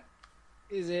 Guy?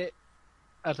 Is it?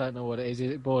 I don't know what it is.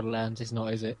 Is it Borderlands? It's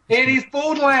not, is it? It is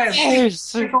Borderlands.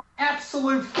 Yes! We've got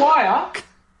absolute fire.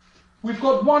 We've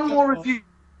got one more review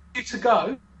to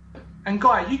go. And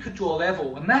Guy, you could draw a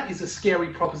level, and that is a scary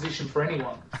proposition for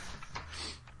anyone.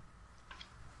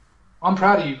 I'm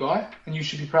proud of you, Guy, and you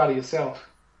should be proud of yourself.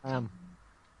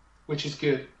 Which is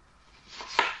good.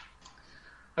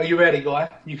 Are you ready, Guy?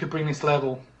 You could bring this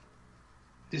level.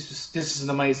 This is an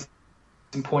amazing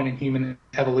point in human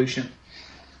evolution.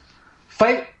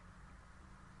 Fate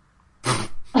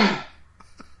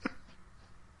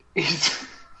is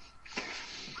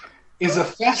a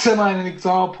fascinating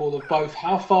example of both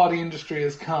how far the industry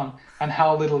has come and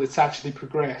how little it's actually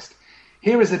progressed.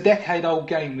 Here is a decade-old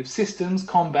game with systems,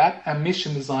 combat, and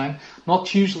mission design not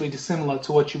hugely dissimilar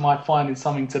to what you might find in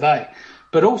something today,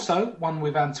 but also one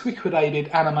with antiquated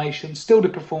animation,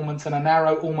 stilted performance, and a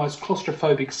narrow, almost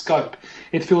claustrophobic scope.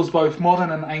 It feels both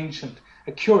modern and ancient,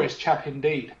 a curious chap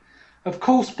indeed. Of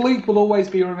course, Bleak will always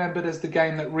be remembered as the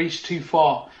game that reached too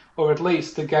far, or at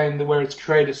least the game where its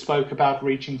creator spoke about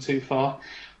reaching too far.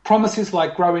 Promises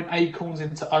like growing acorns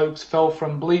into oaks fell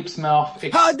from Bleep's mouth.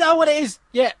 I know what it is!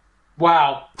 Yeah.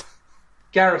 Wow.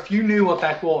 Gareth, you knew what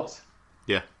that was.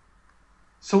 Yeah.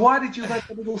 So why did you let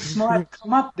the little snipe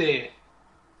come up there?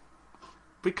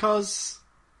 Because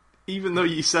even though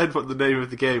you said what the name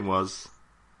of the game was,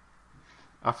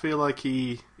 I feel like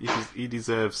he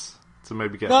deserves to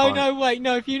maybe get a point. No, wait,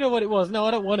 no, if you know what it was. No,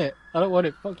 I don't want it. I don't want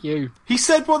it. Fuck you. He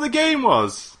said what the game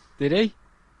was! Did he?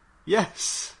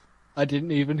 Yes. I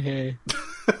didn't even hear.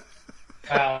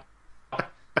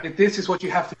 If this is what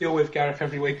you have to deal with, Gareth,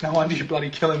 every week, no wonder you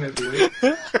bloody kill him every week.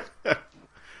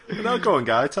 No, go on,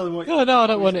 guy. Tell him what... No, I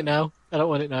don't want it now. I don't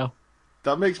want it now.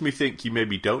 That makes me think you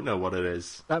maybe don't know what it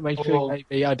is. That makes me think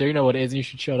maybe I do know what it is and you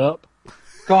should shut up.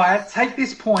 Guy, take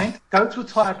this point, go to a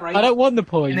tie break. I don't want the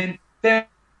point. And then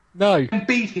No.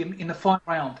 beat him in the final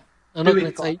round. I'm not going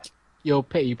to take your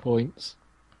pity points.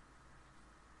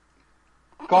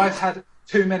 Guys had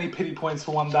too many pity points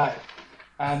for one day.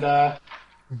 And,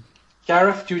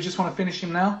 Gareth, do you just want to finish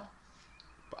him now?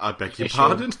 I beg your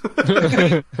pardon?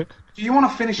 Do you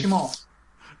want to finish him off?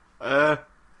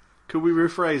 Could we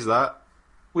rephrase that?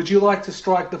 Would you like to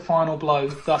strike the final blow,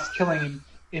 thus killing him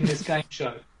in this game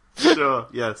show? Sure,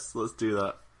 yes, let's do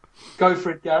that. Go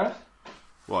for it, Gareth.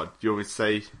 What, do you want me to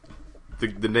say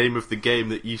the name of the game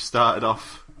that you started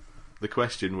off the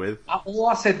question with? All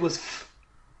I said was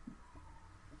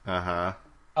Uh-huh.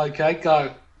 Okay,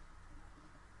 go.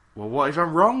 Well, what if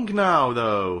I'm wrong now,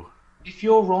 though? If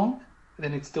you're wrong,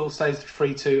 then it still stays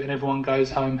 3-2 and everyone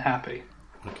goes home happy.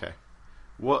 Okay.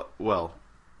 Well,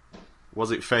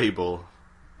 was it Fable?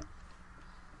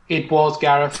 It was,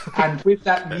 Gareth. And with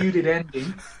that muted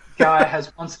ending, Guy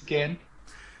has once again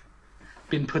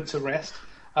been put to rest.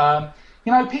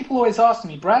 People always ask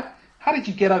me, Brad, how did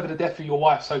you get over the death of your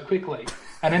wife so quickly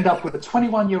and end up with a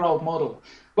 21-year-old model?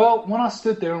 Well, when I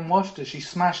stood there and watched her, she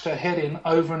smashed her head in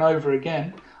over and over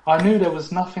again. I knew there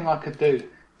was nothing I could do.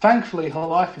 Thankfully, her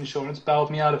life insurance bailed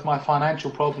me out of my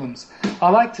financial problems. I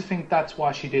like to think that's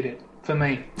why she did it, for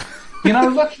me.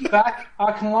 Looking back,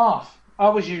 I can laugh. I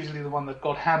was usually the one that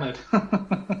got hammered.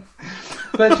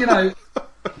 But,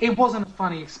 it wasn't a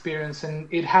funny experience and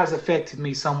it has affected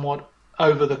me somewhat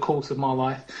over the course of my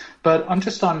life. But I'm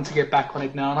just starting to get back on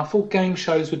it now, and I thought game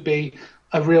shows would be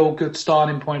a real good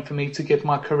starting point for me to get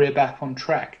my career back on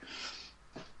track.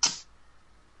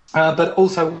 But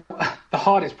also, the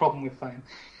hardest problem with fame,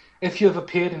 if you have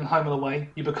appeared in Home and Away,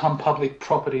 you become public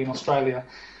property in Australia.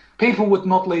 People would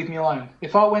not leave me alone.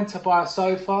 If I went to buy a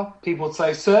sofa, people would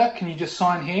say, "Sir, can you just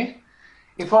sign here?"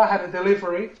 If I had a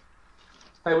delivery,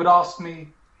 they would ask me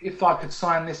if I could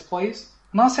sign this, please.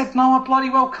 And I said, "No, I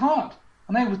bloody well can't."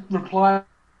 And they would reply,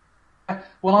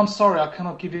 "Well, I'm sorry, I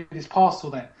cannot give you this parcel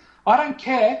then." I don't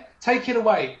care. Take it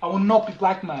away. I will not be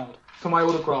blackmailed for my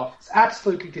autograph. It's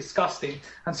absolutely disgusting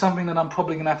and something that I'm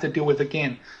probably going to have to deal with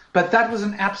again. But that was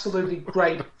an absolutely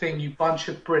great thing, you bunch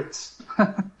of Brits.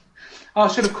 I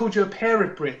should have called you a pair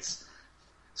of Brits.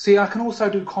 See, I can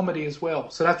also do comedy as well,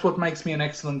 so that's what makes me an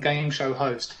excellent game show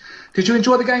host. Did you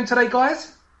enjoy the game today,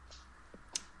 guys?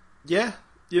 Yeah.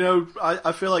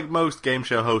 I feel like most game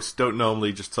show hosts don't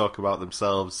normally just talk about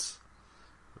themselves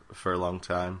for a long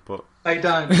time, but... They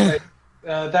don't.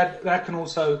 That can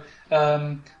also...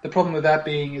 the problem with that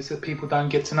being is that people don't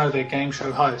get to know their game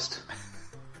show host.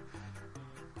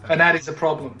 And that is a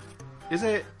problem. Is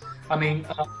it? I mean...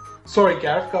 sorry,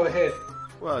 Gareth, go ahead.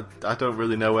 Well, I don't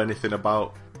really know anything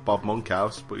about Bob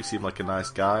Monkhouse, but he seemed like a nice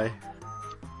guy.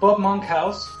 Bob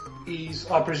Monkhouse,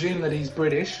 I presume that he's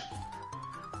British.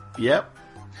 Yep.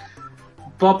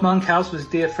 Bob Monkhouse was a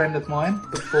dear friend of mine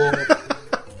before...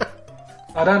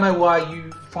 I don't know why you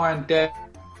find death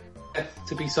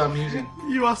to be so amusing.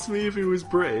 You asked me if he was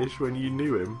British when you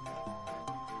knew him.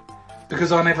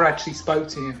 Because I never actually spoke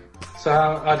to him,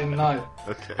 so I didn't know.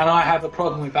 Okay. And I have a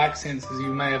problem with accents, as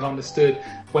you may have understood,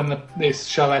 when this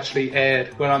show actually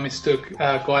aired, when I mistook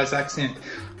Guy's accent.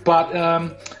 But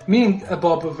me and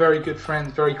Bob were very good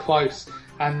friends, very close,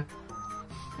 and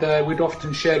we'd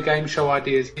often share game show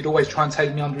ideas. He'd always try and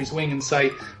take me under his wing and say,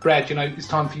 "Brad, it's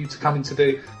time for you to come into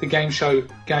the game show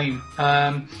game."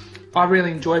 I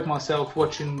really enjoyed myself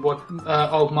watching what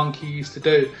Old Monkey used to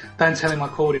do. Don't tell him I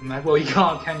called him that. Well, you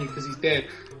can't, can you? Because he's dead.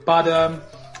 But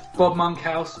Bob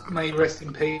Monkhouse, may he rest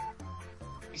in peace.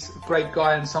 He's a great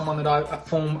guy and someone that I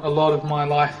form a lot of my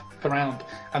life around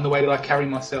and the way that I carry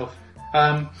myself.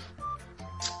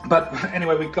 But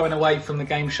anyway, we're going away from the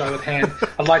game show at hand.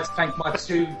 I'd like to thank my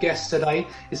two guests today.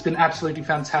 It's been absolutely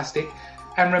fantastic.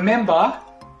 And remember,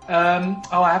 I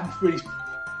haven't really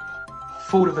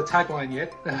thought of a tagline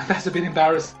yet. That's a bit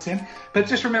embarrassing. But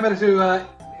just remember to...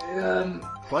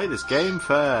 play this game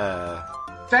fair.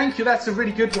 Thank you, that's a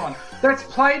really good one. Let's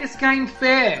play this game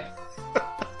fair.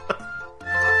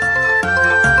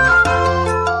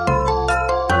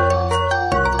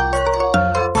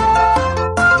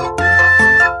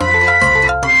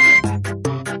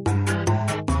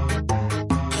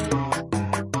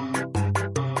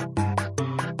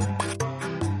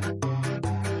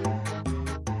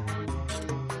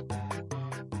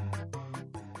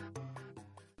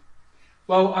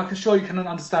 Well, I'm sure you can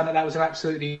understand that was an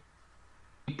absolutely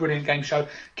brilliant game show.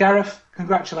 Gareth,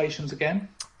 congratulations again.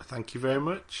 Thank you very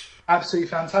much. Absolutely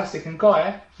fantastic. And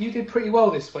Guy, you did pretty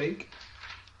well this week.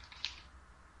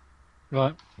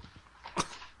 Right.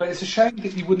 But it's a shame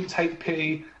that you wouldn't take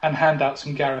pity and handouts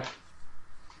from Gareth.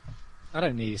 I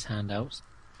don't need his handouts.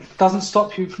 Doesn't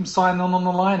stop you from signing on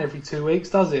the line every 2 weeks,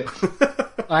 does it?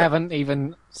 I haven't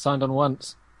even signed on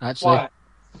once, actually. Why? What's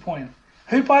the point?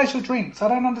 Who buys your drinks? I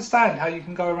don't understand how you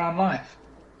can go around life.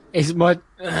 Is my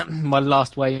my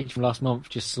last wage from last month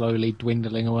just slowly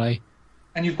dwindling away?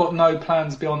 And you've got no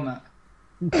plans beyond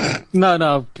that?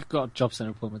 No, I've got a job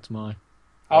centre appointment tomorrow.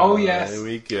 Oh, yes. There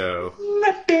we go.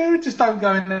 Just don't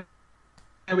go in there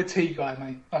with tea guy,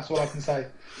 mate. That's all I can say.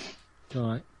 All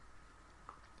right.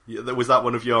 Yeah, was that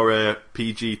one of your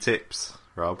PG tips,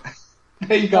 Rob?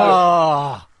 There you go.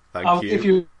 Oh, Thank you. If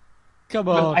you come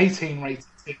an on. 18 rated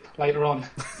tip later on.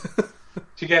 Do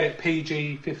you get it?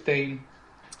 PG, 15,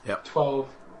 Yep. 12,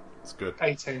 It's good.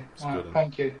 18. It's All right, good.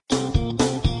 thank you.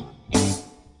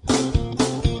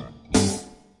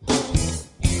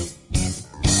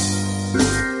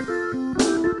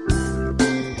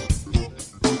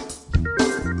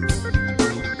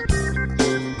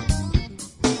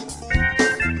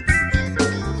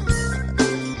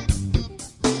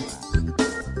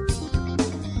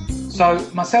 So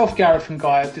myself, Gareth and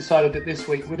Guy have decided that this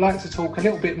week we'd like to talk a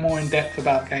little bit more in depth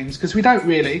about games, because we don't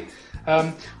really.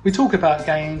 We talk about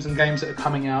games and games that are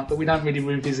coming out, but we don't really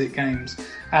revisit games.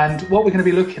 And what we're going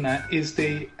to be looking at is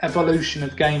the evolution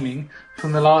of gaming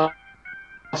from the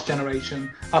last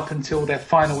generation up until their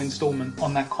final instalment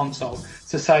on that console.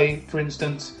 So say, for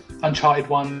instance, Uncharted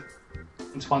 1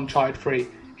 to Uncharted 3.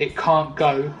 It can't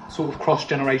go sort of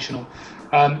cross-generational.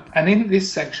 And in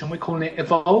this section, we're calling it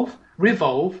Evolve,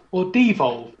 Revolve or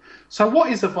Devolve. So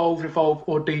what is Evolve, Revolve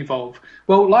or Devolve?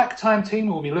 Well, like Time Team,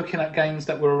 we'll be looking at games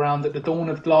that were around at the dawn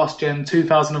of last gen,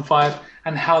 2005,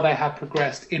 and how they have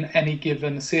progressed in any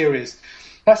given series.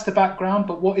 That's the background,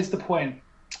 but what is the point?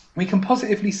 We can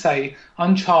positively say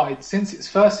Uncharted, since its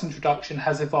first introduction,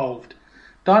 has evolved.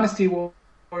 Dynasty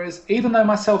Warriors, even though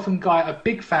myself and Guy are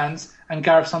big fans, and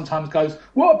Gareth sometimes goes,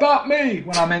 "What about me?"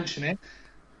 when I mention it,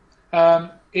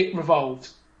 it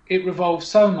revolves. It revolves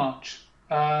so much.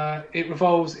 It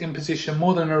revolves in position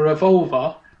more than a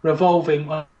revolver, revolving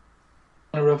on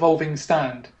a revolving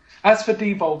stand. As for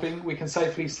devolving, we can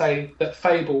safely say that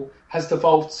Fable has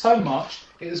devolved so much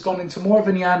it has gone into more of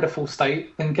a Neanderthal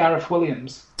state than Gareth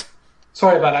Williams.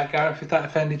 Sorry about that, Gareth, if that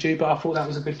offended you, but I thought that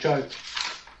was a good joke.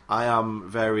 I am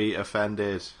very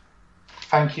offended.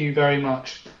 Thank you very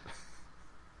much.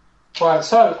 Right,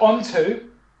 so on to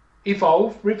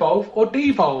Evolve, Revolve or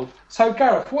Devolve. So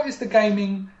Gareth, what is the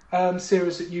gaming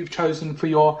series that you've chosen for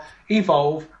your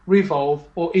Evolve, Revolve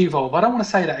or Evolve? I don't want to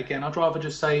say that again. I'd rather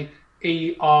just say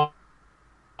E-R-D.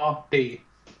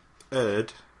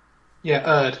 Erd? Yeah,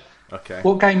 Erd. Okay.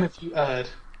 What game have you Erd?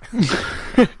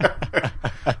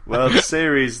 Well, the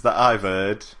series that I've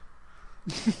heard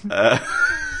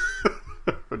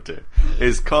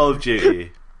is Call of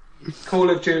Duty. Call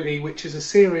of Duty, which is a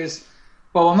series...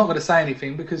 Well, I'm not going to say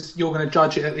anything because you're going to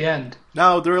judge it at the end.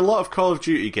 Now, there are a lot of Call of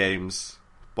Duty games,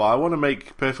 but I want to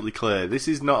make perfectly clear, this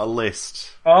is not a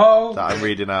list that I'm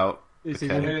reading out. This I'm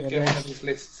going to get one of these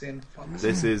lists in.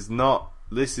 This is not...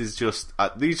 This is just...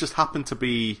 these just happen to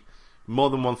be more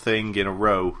than one thing in a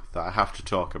row that I have to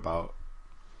talk about.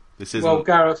 This isn't... Well,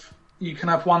 Gareth, you can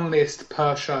have one list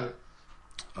per show.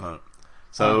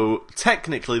 So,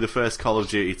 technically the first Call of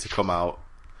Duty to come out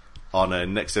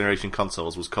on next generation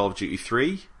consoles was Call of Duty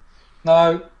 3.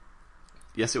 No.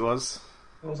 Yes, it was.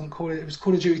 It wasn't Call of Duty. It was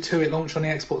Call of Duty 2. It launched on the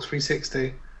Xbox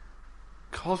 360.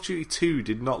 Call of Duty 2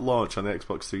 did not launch on the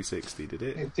Xbox 360, did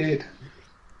it? It did.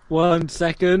 1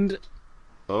 second.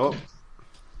 Oh.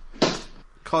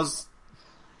 Because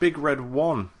Big Red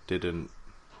 1 didn't.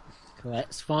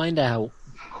 Let's find out.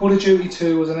 Call of Duty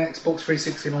 2 was an Xbox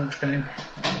 360 launch game.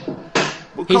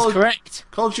 Well, He's correct.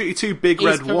 Call of Duty 2 Big He's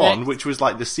Red correct. 1, which was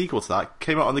like the sequel to that,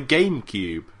 came out on the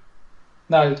GameCube.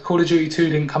 No, Call of Duty 2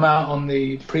 didn't come out on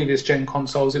the previous gen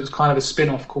consoles. It was kind of a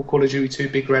spin-off called Call of Duty 2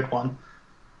 Big Red 1.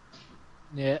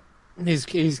 Yeah, he's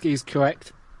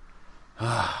correct.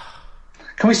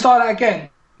 Can we start that again?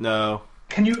 No.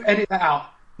 Can you edit that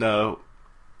out? No.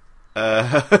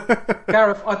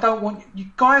 Gareth, I don't want... You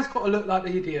guys got to look like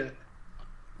the idiot.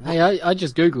 Hey, I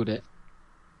just googled it.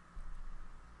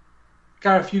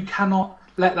 Gareth, you cannot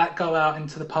let that go out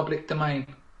into the public domain.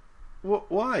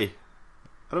 Why?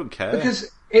 I don't care. Because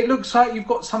it looks like you've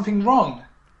got something wrong.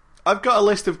 I've got a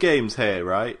list of games here,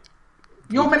 right?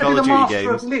 You're meant to be the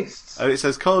master of lists. And it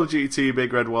says Call of Duty 2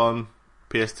 Big Red 1,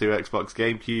 PS2, Xbox,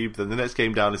 GameCube. Then the next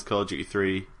game down is Call of Duty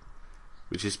 3,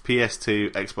 which is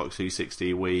PS2, Xbox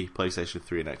 360, Wii, PlayStation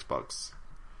 3 and Xbox.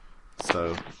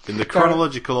 So, in the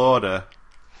chronological order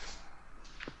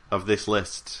of this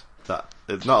list, that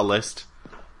it's not a list,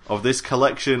 of this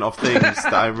collection of things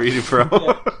that I'm reading from.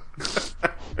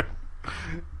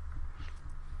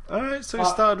 Alright, so it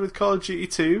started with Call of Duty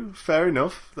 2. Fair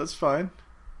enough, that's fine.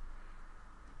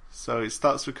 So it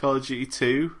starts with Call of Duty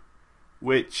 2,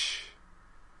 which...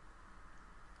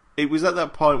 It was at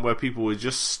that point where people were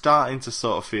just starting to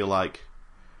sort of feel like,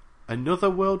 another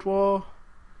World War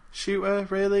shooter,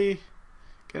 really?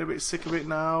 Get a bit sick of it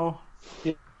now.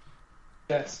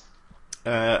 Yes.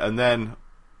 And then,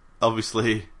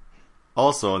 obviously,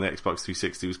 also on the Xbox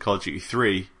 360 was Call of Duty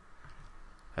 3.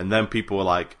 And then people were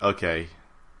like, okay,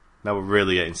 now we're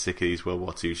really getting sick of these World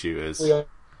War II shooters. We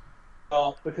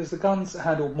are, because the guns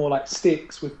handled more like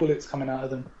sticks with bullets coming out of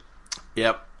them.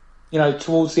 Yep. You know,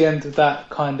 towards the end of that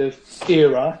kind of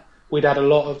era, we'd had a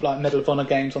lot of like Medal of Honor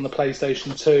games on the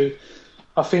PlayStation 2.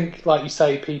 I think, like you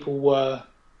say, people were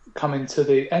coming to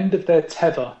the end of their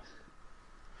tether.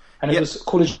 And it was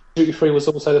Call of Duty 3 was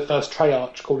also the first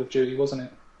Treyarch Call of Duty, wasn't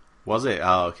it? Was it?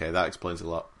 Oh, okay, that explains a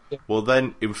lot. Yeah. Well,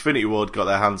 then Infinity Ward got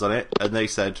their hands on it, and they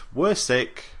said, we're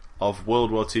sick of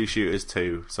World War II shooters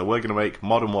too, so we're going to make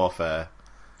Modern Warfare.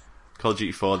 Call of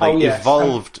Duty 4. They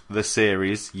evolved the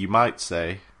series, you might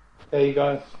say. There you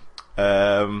go.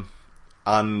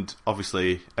 And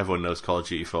obviously, everyone knows Call of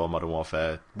Duty 4 Modern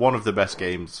Warfare. One of the best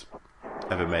games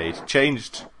ever made.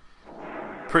 Changed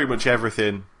pretty much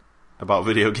everything about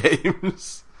video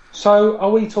games. So,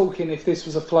 are we talking, if this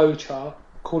was a flowchart,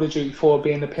 Call of Duty 4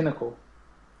 being the pinnacle?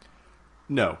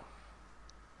 No.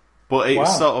 But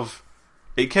it's sort of...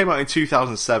 It came out in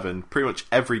 2007. Pretty much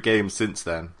every game since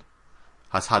then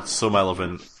has had some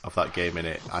element of that game in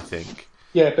it, I think.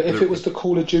 Yeah, but if it was the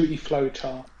Call of Duty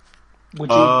flowchart, would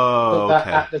you put that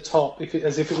at the top,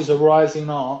 as if it was a rising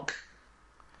arc?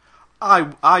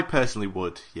 I personally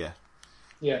would, yeah.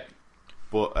 Yeah.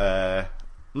 But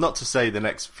not to say the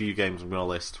next few games I'm going to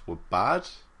list were bad.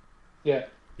 Yeah.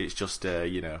 It's just,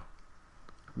 you know...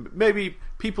 Maybe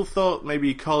people thought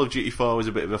maybe Call of Duty 4 was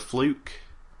a bit of a fluke.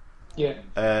 Yeah.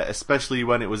 Especially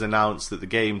when it was announced that the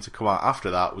game to come out after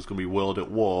that was going to be World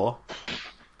at War,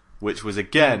 which was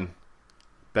again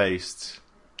based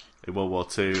in World War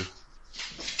II.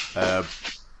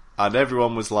 And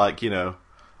everyone was like, you know,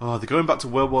 oh, they're going back to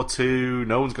World War II,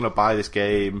 no one's going to buy this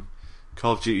game.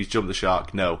 Call of Duty's jumped the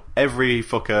shark. No. Every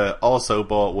fucker also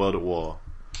bought World at War.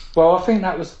 Well, I think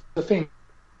that was the thing,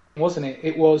 wasn't it?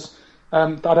 It was...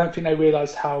 I don't think they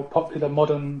realised how popular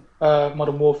modern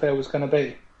warfare was going to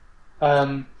be.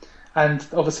 And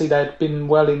obviously they'd been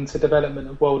well into development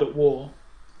of World at War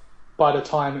by the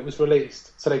time it was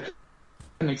released. So they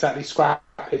couldn't exactly scrap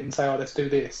it and say, oh, let's do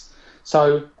this.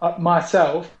 So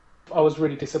myself, I was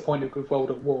really disappointed with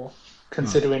World at War,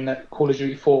 considering that Call of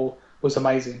Duty 4 was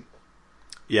amazing.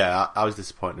 Yeah, I was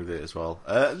disappointed with it as well.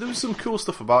 There was some cool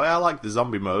stuff about it. I like the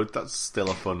zombie mode. That's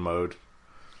still a fun mode.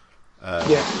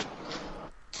 Yeah.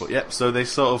 But yeah, so they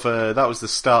sort of... that was the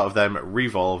start of them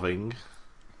revolving.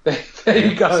 There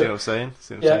you go. See what I'm saying?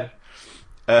 Yeah,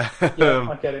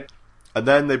 I get it. And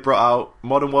then they brought out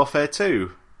Modern Warfare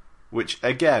 2, which,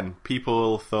 again,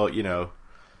 people thought, you know,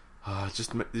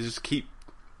 just keep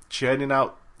churning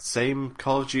out same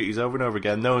Call of Duties over and over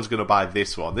again. No one's going to buy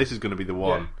this one. This is going to be the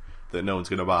one that no one's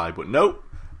going to buy. But nope,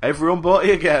 everyone bought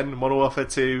it again. Modern Warfare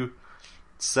 2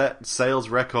 set sales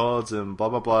records and blah,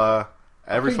 blah, blah.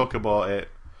 Every fucker bought it.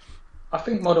 I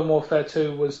think Modern Warfare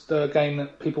 2 was the game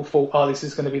that people thought, oh, this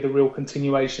is going to be the real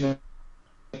continuation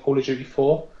of Call of Duty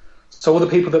 4. So all the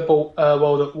people that bought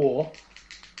World at War,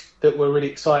 that were really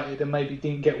excited and maybe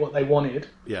didn't get what they wanted,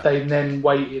 they then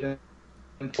waited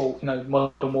and thought, you know,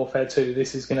 Modern Warfare 2,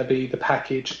 this is going to be the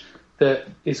package that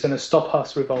is going to stop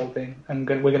us revolving, and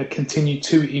we're going to continue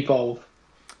to evolve.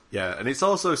 Yeah, and it's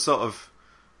also sort of...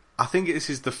 I think this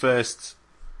is the first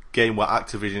game where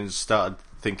Activision started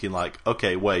thinking like,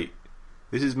 okay, wait,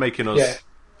 this is making us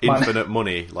infinite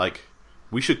money. Like,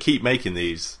 we should keep making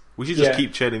these. We should just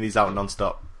keep churning these out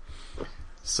non-stop.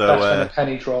 So that's when the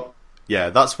penny dropped. Yeah,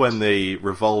 that's when the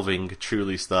revolving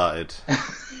truly started.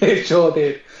 It sure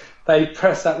did. They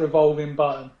pressed that revolving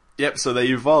button. Yep, so they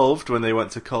evolved when they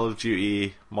went to Call of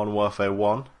Duty Modern Warfare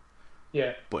 1.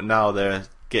 Yeah. But now they're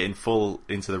getting full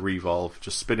into the revolve,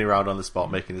 just spinning around on the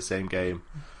spot, making the same game.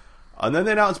 And then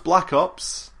they announced Black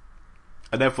Ops.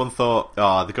 And everyone thought,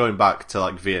 oh, they're going back to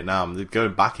like Vietnam. They're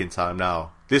going back in time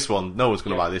now. This one, no one's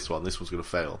going to buy this one. This one's going to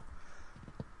fail.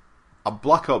 And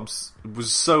Black Ops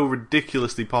was so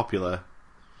ridiculously popular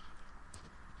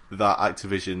that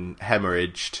Activision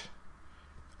hemorrhaged.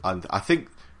 And I think,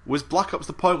 was Black Ops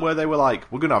the point where they were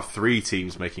like, we're going to have 3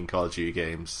 teams making Call of Duty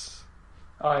games?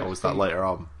 Or was that later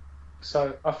on?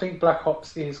 So, I think Black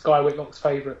Ops is Guy Whitlock's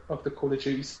favourite of the Call of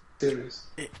Duty series.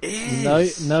 It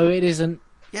is! No, it isn't.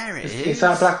 Yeah, it is. Is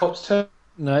that Black Ops 2?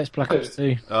 No, it's Black Ops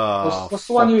 2. Oh, what's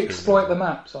the one you exploit the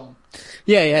maps on?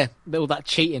 Yeah. All that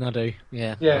cheating I do.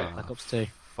 Yeah. Yeah. Black Ops 2.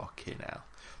 Fucking hell.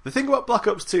 The thing about Black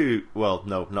Ops 2, well,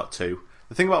 no, not 2.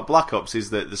 The thing about Black Ops is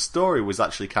that the story was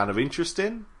actually kind of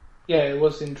interesting. Yeah, it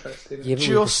was interesting. Yeah,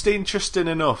 Just interesting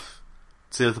enough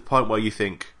to the point where you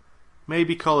think,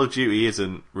 maybe Call of Duty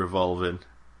isn't revolving.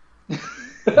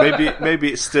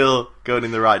 maybe it's still going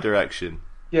in the right direction.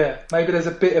 Yeah, maybe there's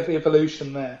a bit of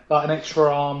evolution there, like an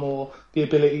extra arm or the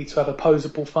ability to have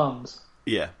opposable thumbs.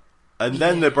 Yeah. And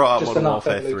then they brought out Just Modern enough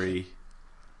Warfare evolution. 3.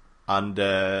 And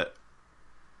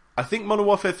I think Modern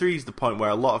Warfare 3 is the point where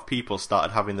a lot of people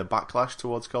started having the backlash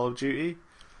towards Call of Duty.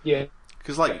 Yeah.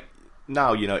 Because, like,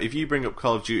 now, you know, if you bring up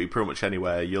Call of Duty pretty much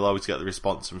anywhere, you'll always get the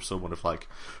response from someone of like,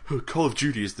 oh, Call of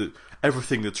Duty is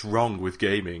everything that's wrong with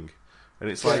gaming. And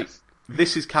it's like,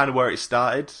 this is kind of where it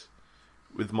started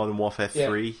with Modern Warfare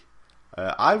 3.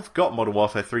 I've got Modern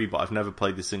Warfare 3, but I've never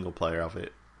played the single player of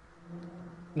it.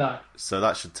 No. So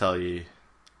that should tell you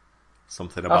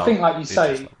something about I think, like you the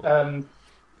say, interest level.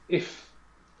 if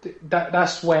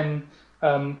that's when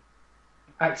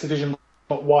Activision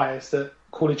got wise that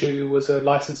Call of Duty was a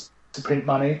license to print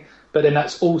money, but then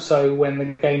that's also when the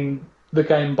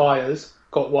game buyers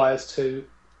got wise to,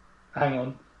 hang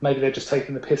on, maybe they're just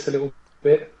taking the piss a little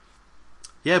bit.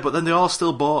 Yeah, but then they all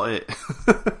still bought it.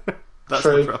 That's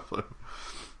True. the problem.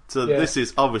 So this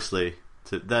is obviously,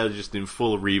 they're just in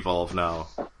full revolve now.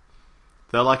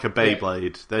 They're like a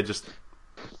Beyblade. They're just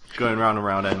going round and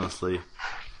round endlessly.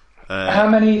 How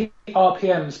many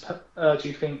RPMs do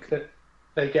you think that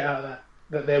they get out of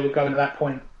that they were going at that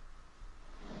point?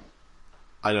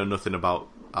 I know nothing about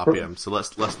RPM, so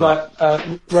let's not.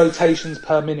 Like rotations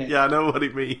per minute. Yeah, I know what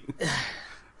it means.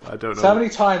 I don't know. So how many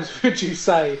times would you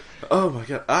say? Oh my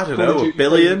god, I don't Call of know. Duty A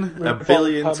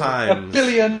billion per times. A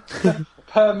billion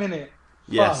per minute.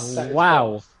 Yes. Fuck, that is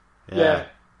Wow. fast. Yeah. Yeah.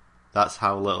 That's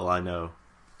how little I know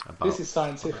about. This is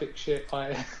scientific shit.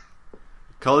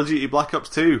 Call of Duty Black Ops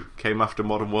 2 came after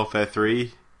Modern Warfare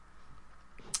 3,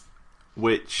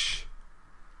 which,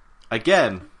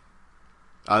 again,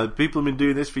 people have been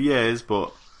doing this for years,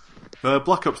 but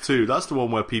Black Ops 2, that's the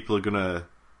one where people are going to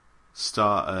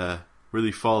start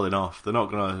really falling off. They're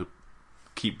not going to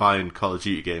keep buying Call of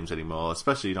Duty games anymore,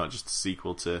 especially not just a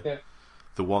sequel to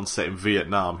the one set in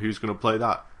Vietnam. Who's going to play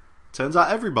that? Turns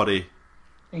out everybody.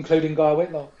 Including Guy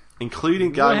Whitlock.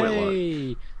 Including Guy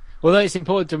Whitlock. Although it's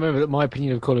important to remember that my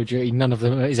opinion of Call of Duty, none of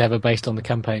them is ever based on the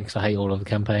campaign, because I hate all of the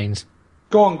campaigns.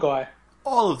 Go on, Guy.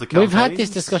 All of the campaigns. We've had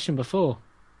this discussion before.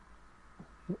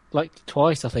 Like,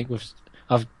 twice, I think.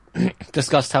 I've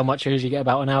discussed how much as you get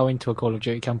about an hour into a Call of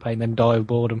Duty campaign, then die of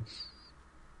boredom.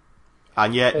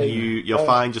 And yet, you're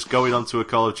fine just going onto a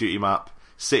Call of Duty map,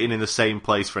 sitting in the same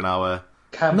place for an hour.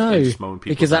 Camping. No, just mowing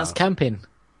people because down. that's camping.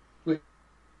 Which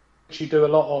you do a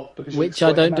lot of. Because Which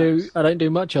I don't do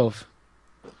much of.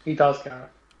 He does, Gareth.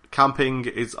 Camping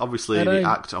is obviously the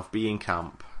act of being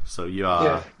camp, so you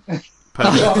are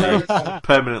Yeah.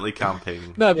 permanently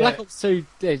camping. No, Black Ops 2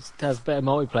 has better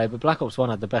multiplayer, but Black Ops 1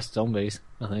 had the best zombies,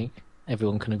 I think.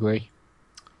 Everyone can agree.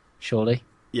 Surely.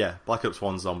 Yeah, Black Ops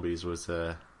 1 Zombies was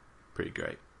pretty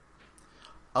great.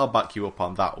 I'll back you up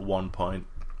on that one point.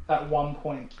 At one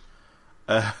point.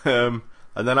 And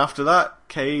then after that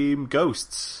came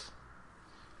Ghosts.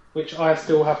 Which I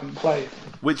still haven't played.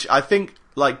 Which I think,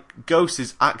 like, Ghosts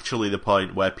is actually the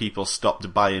point where people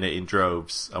stopped buying it in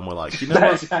droves and were like, you know what?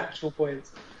 That's the actual point.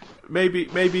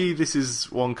 Maybe this is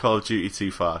one Call of Duty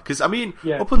too far. Because, I mean,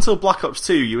 Yeah. up until Black Ops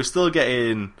 2, you were still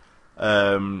getting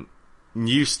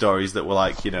news stories that were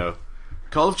like, you know,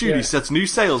 Call of Duty sets new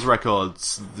sales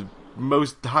records, the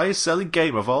most highest selling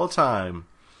game of all time.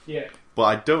 Yeah. But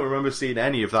I don't remember seeing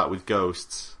any of that with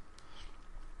Ghosts.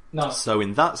 No. So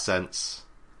in that sense,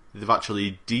 they've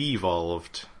actually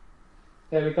devolved.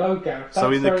 There we go, Gareth.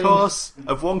 So in the course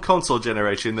of one console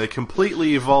generation, they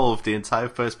completely evolved the entire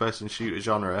first-person shooter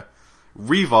genre,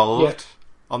 revolved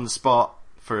on the spot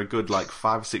for a good,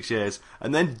 5 or 6 years,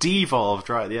 and then devolved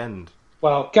right at the end.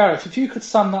 Well, Gareth, if you could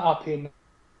sum that up in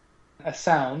a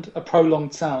sound, a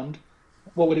prolonged sound,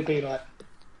 what would it be like?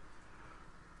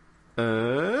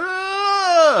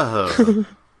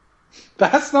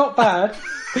 That's not bad.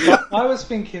 I was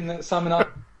thinking that summing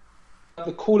up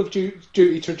the Call of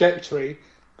Duty trajectory,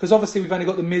 because obviously we've only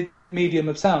got the medium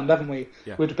of sound, haven't we?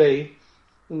 Yeah. Would be.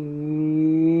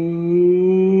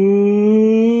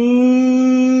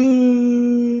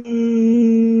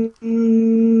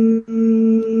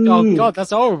 Oh god,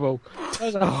 that's horrible.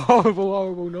 That's a horrible,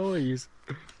 horrible noise.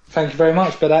 Thank you very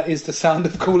much, but that is the sound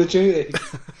of Call of Duty.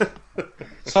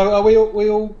 So are we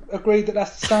all agreed that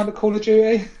that's the sound of Call of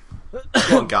Duty?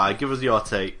 Go on, Guy, give us your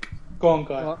take. Go on,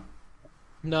 Guy.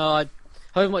 No,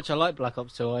 however much I like Black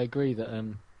Ops 2, I agree that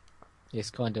It's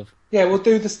kind of... Yeah, we'll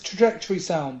do this trajectory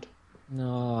sound.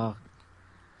 No.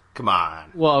 Come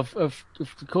on. What, of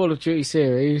the Call of Duty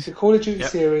series? The Call of Duty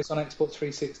series on Xbox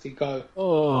 360, go.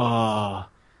 Oh.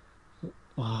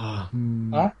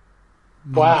 Huh?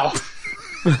 Wow.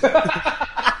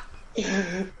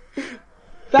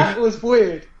 That was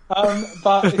weird.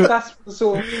 But if that's the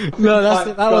sort of... No,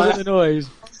 that wasn't the noise.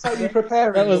 So you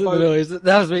preparing? That wasn't the noise.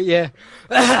 That was me, yeah.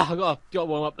 I got to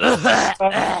warm up.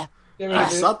 I'm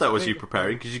sad that was you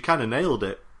preparing, because you kind of nailed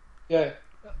it. Yeah.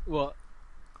 What?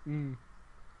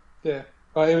 Yeah.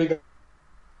 Right, here we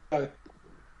go.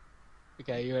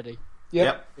 Okay, you ready?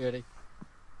 Yep. You ready?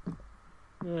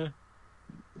 Yeah.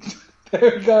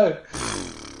 There we go.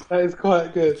 That is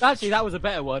quite good. Actually, that was a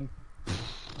better one.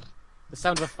 The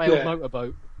sound of a failed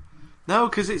motorboat. No,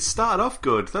 because it started off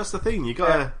good. That's the thing. You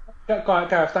gotta.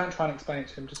 Gareth, don't try and explain it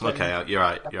to him. Just okay, you're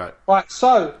right. Right,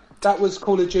 so that was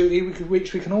Call of Duty,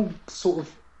 which we can all sort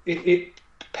of. It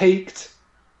peaked.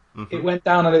 Mm-hmm. It went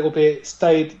down a little bit,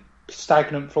 stayed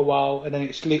stagnant for a while, and then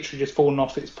it's literally just fallen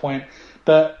off its point.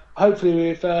 But hopefully,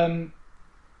 with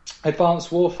Advanced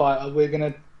Warfighter, we're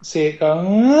gonna see it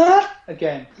go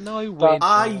again. No way.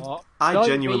 I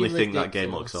genuinely think that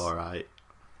game looks alright.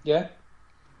 Yeah.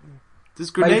 There's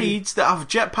grenades that have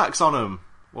jetpacks on them.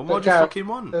 What more do you fucking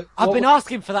want? I've been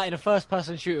asking for that in a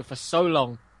first-person shooter for so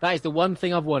long. That is the one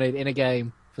thing I've wanted in a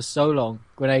game for so long.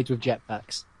 Grenades with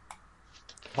jetpacks.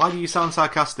 Why do you sound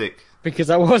sarcastic? Because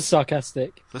I was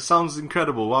sarcastic. That sounds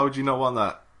incredible. Why would you not want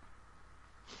that?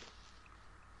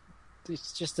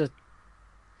 It's just a...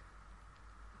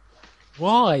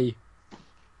 Why?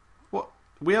 What?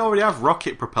 We already have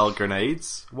rocket-propelled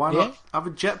grenades. Why not have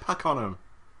a jetpack on them?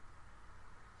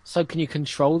 So can you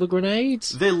control the grenades?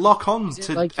 They lock on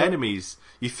to enemies.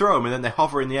 You throw them and then they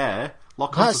hover in the air.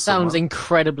 That sounds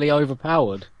incredibly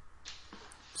overpowered.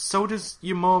 So does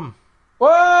your mum. Whoa!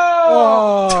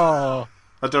 Oh!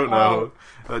 I don't know.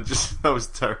 That was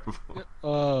terrible.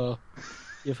 Oh,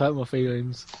 you've hurt my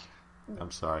feelings.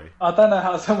 I'm sorry. I don't know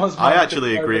how someone's... I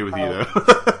actually agree with you, though.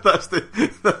 That's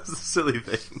the silly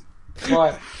thing.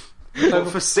 Right. So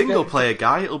for single-player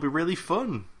guy, it'll be really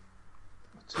fun.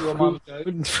 To your mum,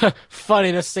 Joe. Fun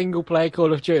in a single-player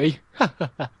Call of Duty.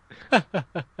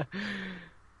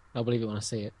 I'll believe it when I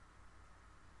see it.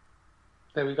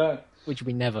 There we go. Which will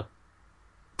be never.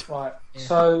 Right. Yeah.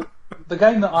 So the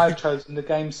game that I've chosen, the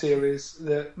game series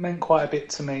that meant quite a bit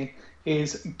to me,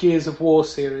 is Gears of War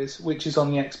series, which is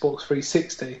on the Xbox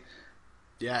 360.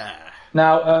 Yeah.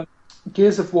 Now,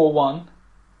 Gears of War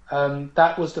 1,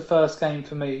 that was the first game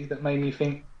for me that made me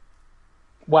think,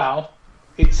 wow,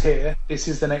 it's here. This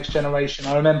is the next generation.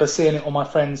 I remember seeing it on my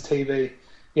friend's TV.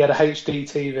 He had a HD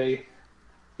TV.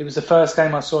 It was the first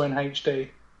game I saw in HD.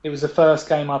 It was the first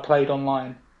game I played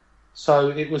online. So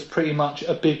it was pretty much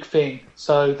a big thing.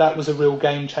 So that was a real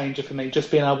game changer for me,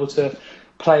 just being able to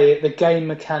play it. The game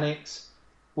mechanics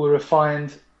were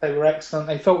refined. They were excellent.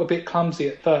 They felt a bit clumsy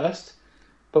at first,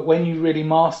 but when you really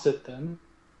mastered them,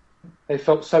 they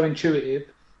felt so intuitive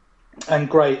and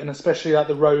great, and especially like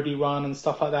the roadie run and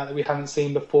stuff like that we haven't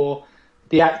seen before.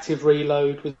 The active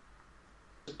reload was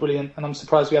brilliant, and I'm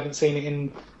surprised we haven't seen it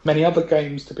in many other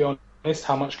games, to be honest,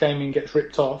 how much gaming gets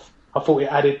ripped off. I thought it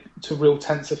added to real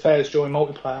tense affairs during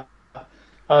multiplayer.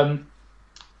 I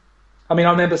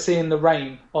remember seeing the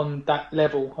rain on that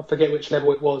level. I forget which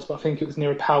level it was, but I think it was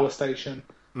near a power station,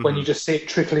 when you just see it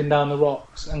trickling down the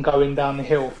rocks and going down the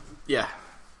hill. Yeah.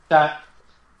 That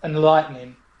and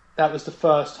lightning. That was the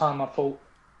first time I thought,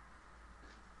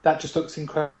 that just looks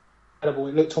incredible.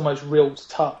 It looked almost real to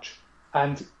touch.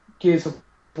 And Gears of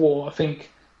War, I think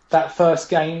that first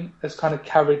game has kind of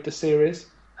carried the series.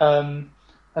 And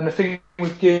the thing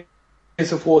with Gears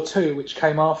of War 2, which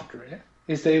came after it,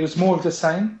 is that it was more of the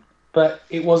same, but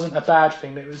it wasn't a bad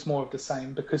thing that it was more of the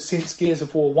same, because since Gears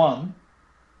of War 1,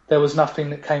 there was nothing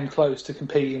that came close to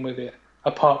competing with it,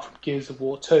 apart from Gears of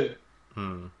War 2.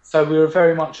 So we were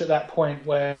very much at that point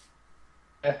where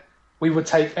we would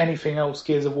take anything else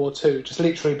Gears of War 2, just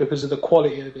literally because of the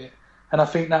quality of it. And I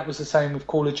think that was the same with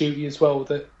Call of Duty as well,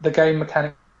 that the game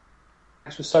mechanics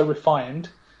were so refined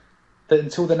that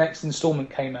until the next installment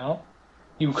came out,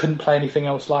 you couldn't play anything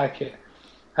else like it.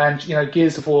 And,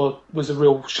 Gears of War was a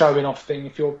real showing off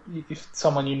thing. If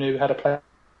someone you knew had a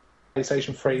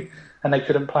PlayStation 3 and they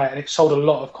couldn't play it, and it sold a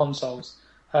lot of consoles.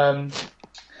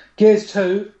 Gears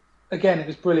 2, again, it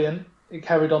was brilliant. It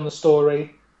carried on the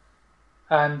story,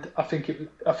 and I think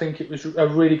it was a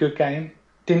really good game.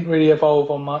 Didn't really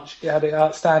evolve on much. It had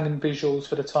outstanding visuals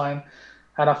for the time,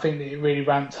 and I think that it really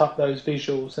ramped up those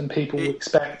visuals, and people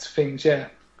expect things. Yeah,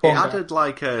 it added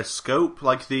like a scope,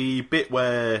 like the bit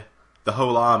where the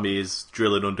whole army is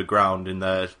drilling underground in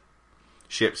their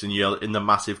ships and you're in the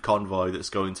massive convoy that's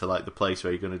going to like the place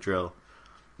where you're going to drill.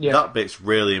 Yeah. That bit's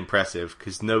really impressive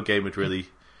because no game would really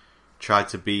try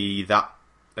to be that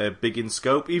big in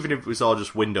scope, even if it was all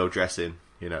just window dressing,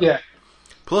 you know. Yeah.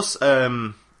 Plus,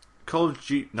 not Call of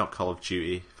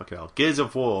Duty, fucking hell, Gears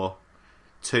of War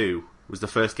 2 was the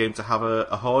first game to have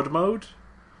a horde mode.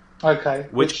 Okay.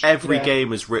 Which every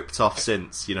game has ripped off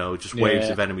since, you know, just waves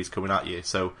of enemies coming at you.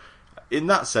 So, in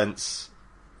that sense,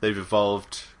 they've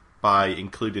evolved by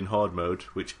including horde mode,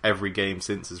 which every game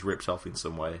since has ripped off in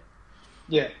some way.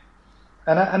 Yeah.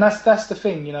 And that's the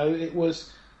thing, you know, it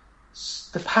was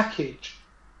the package.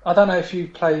 I don't know if you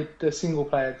played the single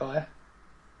player guy.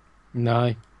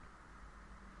 No.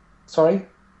 Sorry?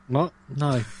 What?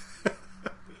 No.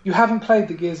 You haven't played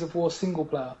the Gears of War single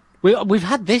player? We've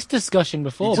had this discussion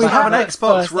before. We have an like Xbox,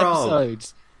 first Rob.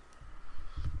 episodes.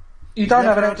 You don't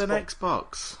have Never an had Xbox. an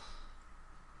Xbox.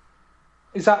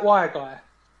 Is that why, guy?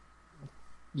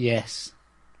 Yes.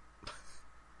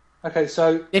 Okay,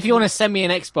 so If you want to send me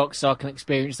an Xbox so I can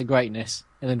experience the greatness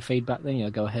and then feedback, then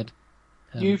go ahead.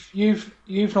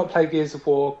 you've not played Gears of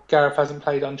War. Gareth hasn't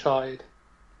played Uncharted.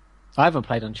 I haven't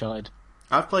played Uncharted.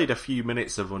 I've played a few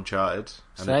minutes of Uncharted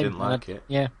and I didn't like it.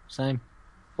 Yeah, same.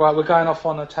 Right, we're going off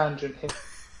on a tangent here.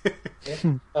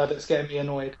 That's getting me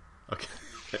annoyed. Okay.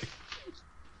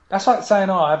 That's like saying,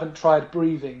 I haven't tried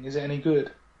breathing. Is it any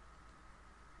good?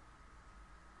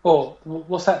 Or,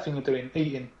 what's that thing you're doing?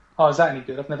 Eating. Oh, is that any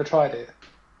good? I've never tried it.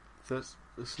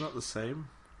 It's not the same.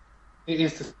 It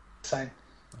is the same.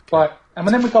 Okay. Right, and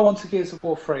then we go on to Gears of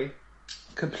War 3,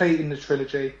 completing the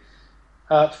trilogy,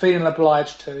 feeling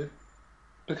obliged to,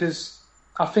 because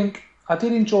I think I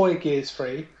did enjoy Gears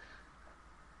 3,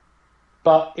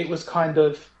 but it was kind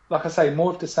of, like I say,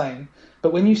 more of the same.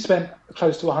 But when you spent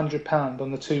close to £100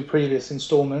 on the 2 previous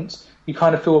instalments, you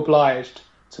kind of feel obliged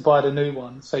to buy the new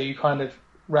one, so you kind of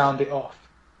round it off.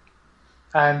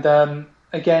 And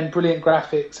again, brilliant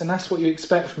graphics, and that's what you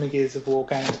expect from a Gears of War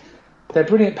game. They're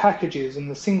brilliant packages,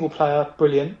 and the single player,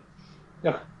 brilliant.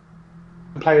 You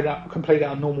complete that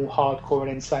on normal, hardcore,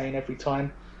 and insane every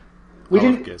time. We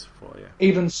didn't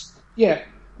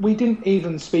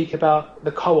even speak about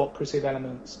the cooperative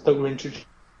elements that were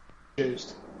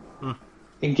introduced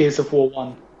in Gears of War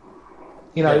 1.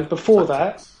 You know, before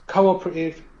that,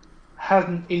 cooperative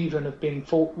hadn't even have been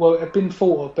thought. Well, it had been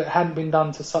thought of, but it hadn't been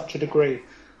done to such a degree.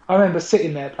 I remember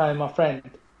sitting there playing with my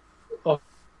friend,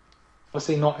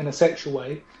 obviously not in a sexual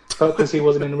way, but because he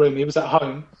wasn't in the room, he was at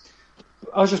home.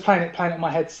 I was just playing it on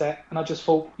my headset, and I just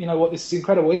thought, you know what, this is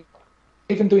incredible.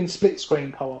 Even doing split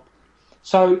screen co-op.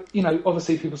 So, you know,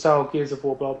 obviously people say, oh, Gears of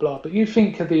War, blah, blah, but you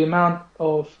think of the amount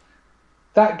of...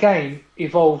 That game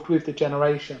evolved with the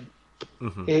generation.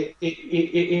 Mm-hmm.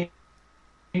 It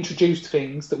introduced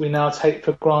things that we now take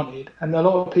for granted, and a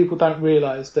lot of people don't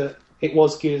realise that it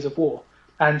was Gears of War.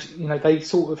 And, you know, they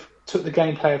sort of took the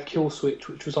gameplay of Kill Switch,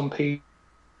 which was on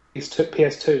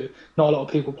PS2. Not a lot of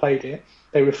people played it.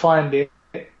 They refined it.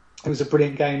 It was a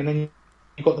brilliant game. And then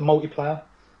you got the multiplayer.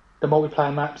 The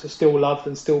multiplayer maps are still loved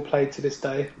and still played to this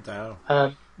day.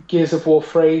 Wow. Gears of War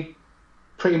 3,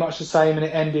 pretty much the same, and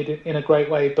it ended in a great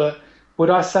way. But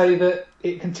would I say that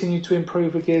it continued to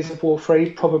improve with Gears of War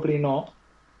 3? Probably not.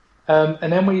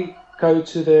 And then we go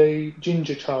to the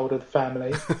ginger child of the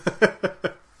family,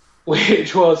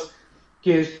 which was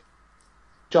Gears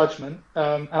Judgment.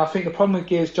 And I think the problem with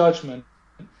Gears Judgment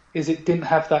is it didn't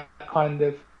have that kind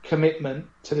of commitment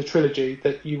to the trilogy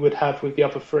that you would have with the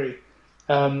other 3.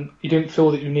 You didn't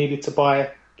feel that you needed to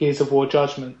buy Gears of War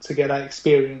Judgment to get that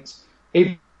experience.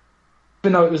 Even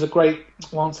though it was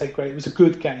it was a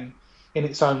good game in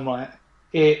its own right,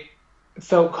 it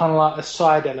felt kind of like a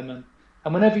side element.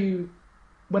 And whenever you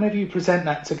present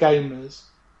that to gamers,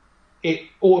 it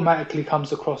automatically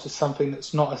comes across as something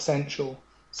that's not essential,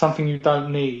 something you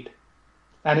don't need.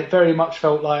 And it very much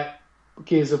felt like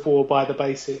Gears of War by the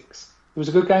basics. It was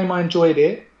a good game, I enjoyed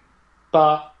it,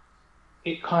 but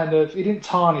it didn't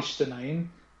tarnish the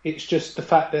name. It's just the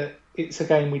fact that it's a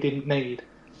game we didn't need.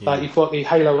 Yeah. Like, you've got the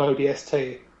Halo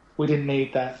ODST, we didn't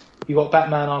need that. You got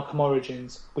Batman Arkham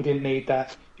Origins, we didn't need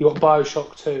that. You got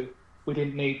BioShock 2, we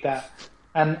didn't need that.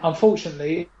 And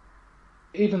unfortunately,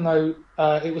 even though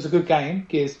it was a good game,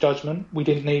 Gears Judgment, we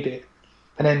didn't need it.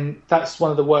 And then that's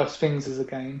one of the worst things as a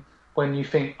game, when you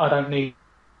think, I don't need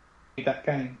that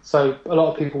game. So a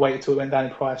lot of people waited till it went down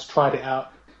in price, tried it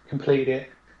out, completed it,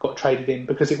 got traded in,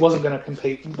 because it wasn't going to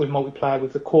compete with multiplayer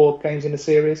with the core games in the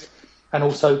series. And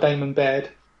also Damon Baird,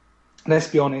 let's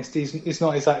be honest, it's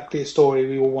not exactly a story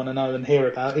we all want to know and hear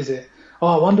about, is it? Oh,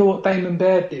 I wonder what Damon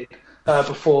Baird did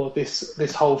before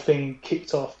this whole thing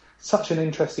kicked off. Such an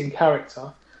interesting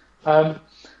character.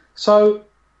 So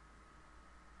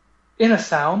in a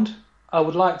sound, I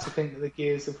would like to think that the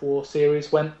Gears of War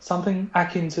series went something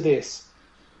akin to this.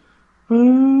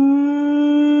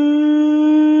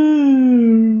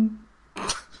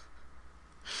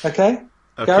 Okay?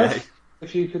 Gareth,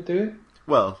 if you could do it.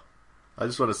 Well, I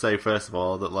just want to say first of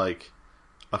all that like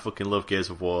I fucking love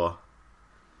Gears of War,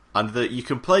 and that you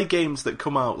can play games that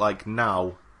come out like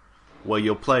now, where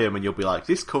you'll play them and you'll be like,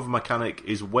 this cover mechanic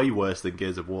is way worse than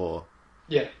Gears of War.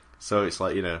 Yeah. So it's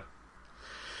like, you know,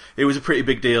 it was a pretty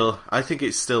big deal. I think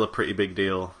it's still a pretty big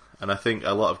deal, and I think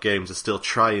a lot of games are still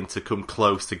trying to come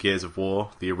close to Gears of War,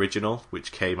 the original,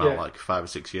 which came out like 5 or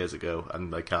 6 years ago,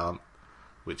 and they can't,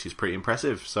 which is pretty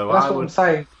impressive. So well, that's what I'm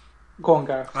saying. Go on,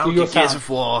 Gareth. I'll give Gears of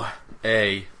War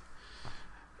a...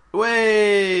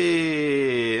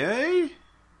 eh?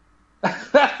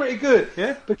 That's pretty good.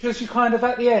 Yeah. Because you kind of,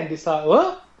 at the end, it's like,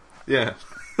 what? Yeah.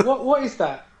 What is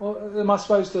that? Am I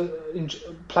supposed to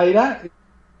play that?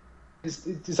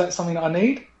 Is that something that I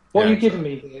need? What are you giving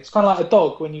me here? It's kind of like a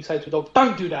dog when you say to a dog,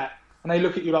 don't do that. And they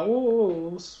look at you like, whoa,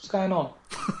 what's going on?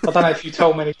 I don't know if you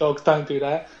tell many dogs don't do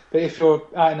that, but if you're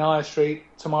out in the high street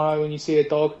tomorrow and you see a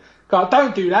dog, go,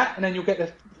 don't do that, and then you'll get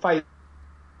the face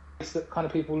that kind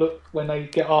of people look when they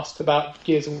get asked about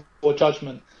Gears of War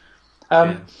Judgment.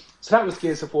 So that was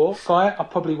Gears of War. Guy, I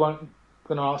probably won't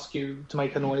going to ask you to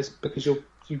make a noise because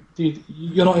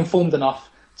you're not informed enough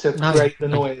to create the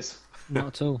noise. Not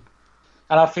at all.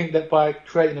 And I think that by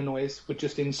creating a noise would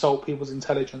just insult people's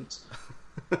intelligence.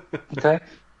 Okay?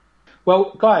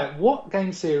 Well, Guy, what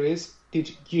game series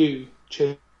did you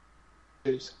choose?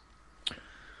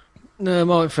 No, I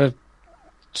went for a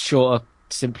shorter,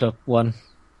 simpler one,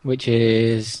 which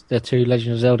is the 2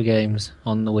 Legend of Zelda games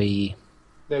on the Wii.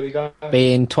 There we go.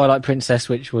 Being Twilight Princess,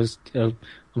 which was it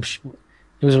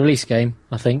was a release game,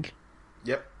 I think.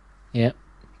 Yep. Yeah,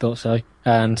 thought so.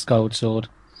 And Skyward Sword,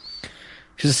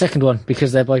 which is the second one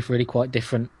because they're both really quite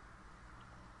different.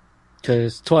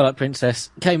 Because Twilight Princess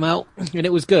came out and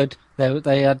it was good.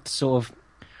 They had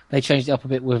they changed it up a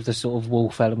bit with the sort of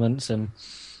wolf elements, and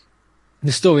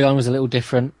the storyline was a little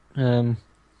different.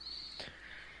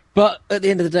 But at the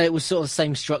end of the day, it was sort of the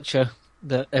same structure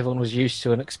that everyone was used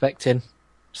to and expecting.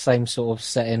 Same sort of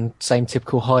setting, same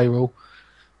typical Hyrule.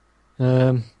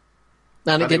 And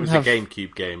it didn't have a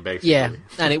GameCube game, basically. Yeah,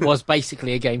 and it was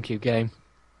basically a GameCube game.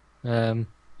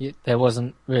 There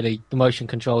wasn't really the motion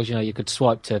controls. You could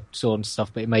swipe to sword and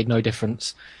stuff, but it made no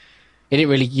difference. It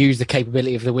didn't really use the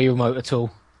capability of the Wii remote at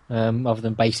all, other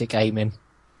than basic aiming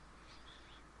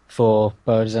for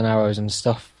bows and arrows and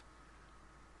stuff.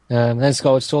 Then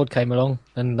Skyward Sword came along,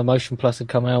 and the Motion Plus had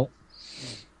come out,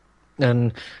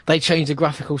 and they changed the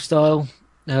graphical style,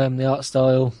 the art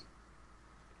style.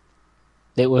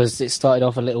 It started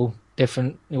off a little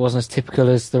different. It wasn't as typical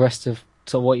as the rest of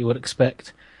sort of what you would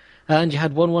expect, and you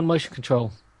had 1-1 motion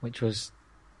control, which was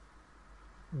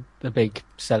the big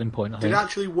selling point. I think. Did it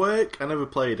actually work? I never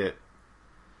played it.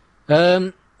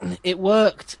 It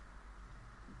worked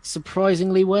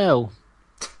surprisingly well.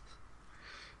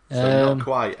 So not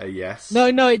quite a yes. No,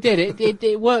 it did.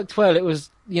 It worked well. It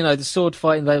was, the sword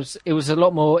fighting. It was a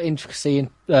lot more intricacy in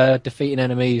defeating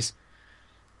enemies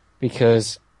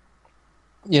because,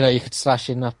 you could slash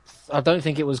in. I don't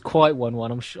think it was quite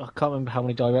 1-1. I'm sure, I can't remember how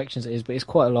many directions it is, but it's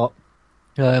quite a lot.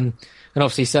 And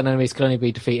obviously, certain enemies could only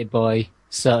be defeated by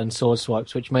certain sword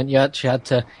swipes, which meant you actually had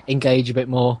to engage a bit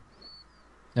more.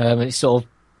 And it sort of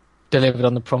delivered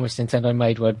on the promise Nintendo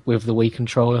made with the Wii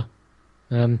controller.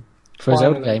 For a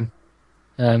Zelda game.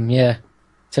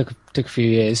 Took a few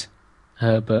years.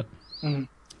 So I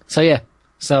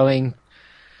mean,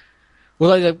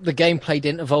 although the gameplay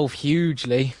didn't evolve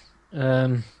hugely,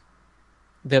 the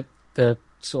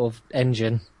sort of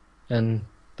engine and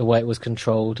the way it was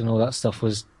controlled and all that stuff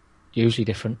was hugely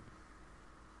different.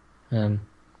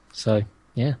 So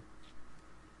yeah.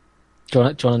 Do you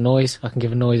want a noise? I can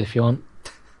give a noise if you want.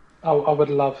 Oh, I would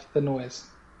love the noise.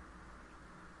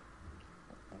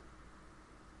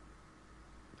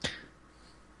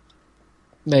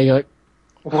 There you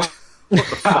go.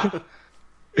 That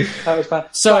was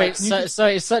bad. Sorry,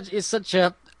 it's such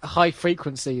a high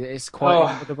frequency that it's quite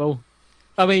inaudible.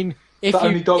 I mean,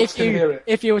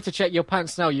 if you were to check your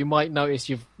pants now, you might notice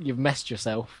you've messed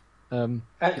yourself.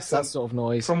 It's that sort of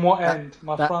noise. From what end?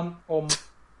 Front or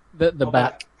the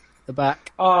back? The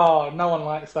back. Oh, no one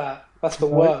likes that. That's the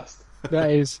worst. That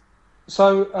is.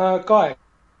 So, Guy,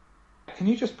 can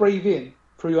you just breathe in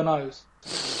through your nose?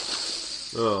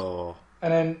 Oh.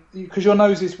 And then, because your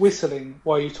nose is whistling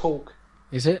while you talk.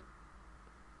 Is it?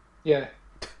 Yeah.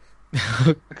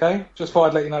 Okay? Just thought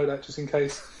I'd let you know that, just in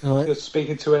case you're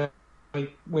speaking to any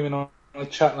women on a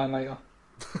chat line later.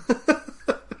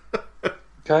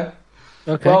 Okay?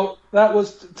 Okay. Well, that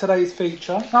was today's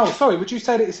feature. Oh, sorry. Would you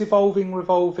say that it's evolving,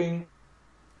 revolving,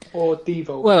 or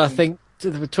devolving? Well, I think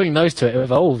between those two, it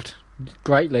evolved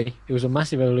greatly. It was a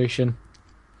massive evolution.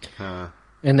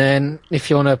 And then, if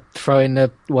you want to throw in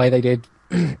the way they did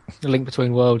the Link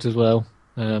Between Worlds as well.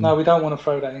 No, we don't want to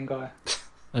throw that in, Guy.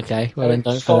 Okay, well then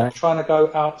don't throw Stop that. trying to go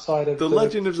outside of The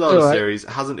Legend of Zelda Alright. series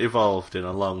hasn't evolved in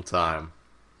a long time.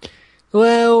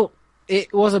 Well,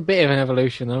 it was a bit of an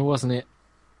evolution, though, wasn't it?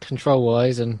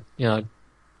 Control-wise and,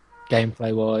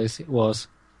 gameplay-wise, it was.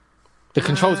 The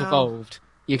controls evolved.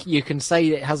 You can say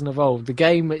it hasn't evolved. The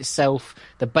game itself,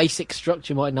 the basic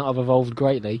structure might not have evolved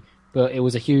greatly, but it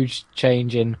was a huge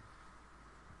change in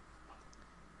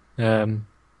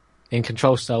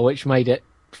control style, which made it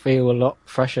feel a lot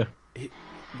fresher.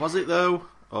 Was it though,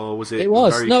 or was it? It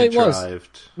was. Very No, contrived? it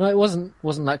was. No, it wasn't.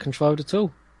 Wasn't that contrived at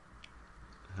all?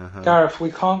 Gareth,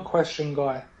 we can't question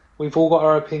Guy. We've all got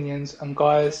our opinions, and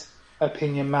Guy's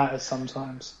opinion matters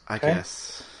sometimes. I Okay?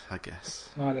 guess.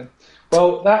 Right then.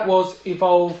 Well, that was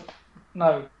Evolve.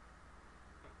 No.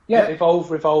 Yeah,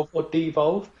 Evolve, Revolve, or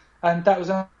Devolve. And that was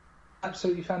an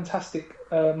absolutely fantastic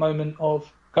moment of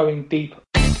going deep.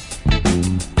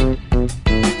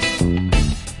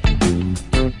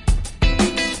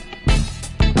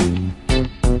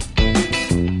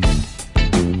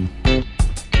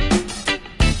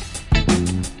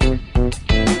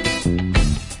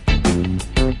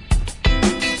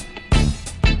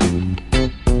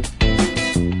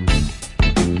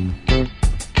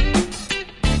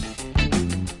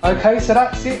 Okay, so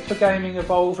that's it for Gaming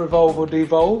Evolve, Revolve or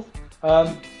Devolve.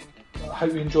 I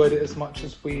hope you enjoyed it as much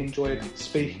as we enjoyed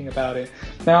speaking about it.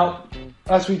 Now,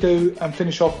 as we do and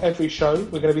finish off every show,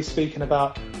 we're going to be speaking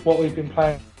about what we've been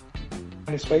playing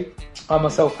this week. I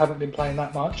myself haven't been playing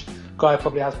that much. Guy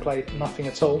probably has played nothing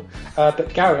at all.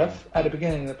 But Gareth, at the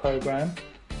beginning of the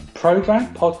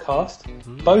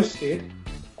podcast, boasted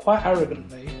quite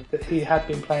arrogantly that he had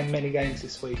been playing many games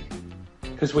this week.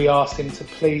 Because we asked him to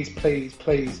please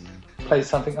play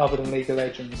something other than League of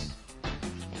Legends.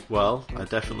 Well, I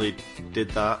definitely did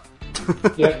that.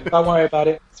 Yeah, don't worry about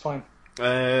it. It's fine.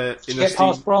 Did you get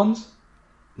past bronze?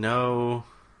 No.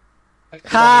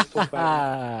 Ha Talk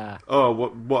about it. Oh,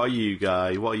 what are you,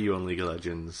 Guy? What are you on League of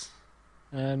Legends?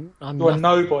 I'm You're a not,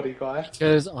 nobody, Guy.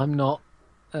 because I'm not.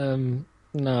 No,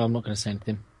 I'm not going to say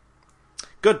anything.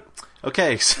 Good.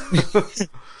 Okay, so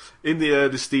in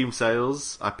the Steam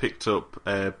sales, I picked up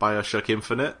Bioshock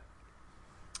Infinite,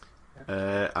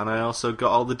 and I also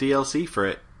got all the DLC for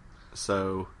it.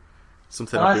 So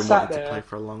something And I've I been sat wanting to there play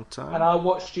for a long time. And I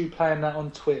watched you playing that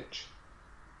on Twitch.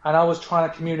 And I was trying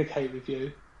to communicate with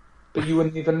you, but you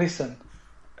wouldn't even listen.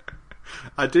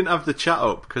 I didn't have the chat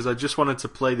up because I just wanted to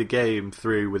play the game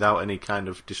through without any kind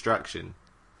of distraction.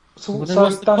 So, Well, then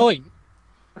what's the point?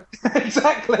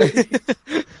 Exactly.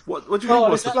 What do you mean?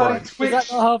 What's the point? Is that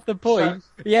not half the point?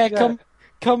 Yeah, Yeah.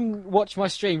 come watch my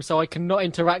stream so I can not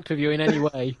interact with you in any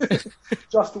way.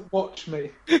 Just watch me.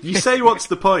 You say what's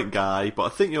the point, Guy, but I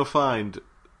think you'll find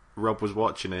Rob was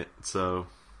watching it, so...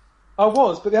 I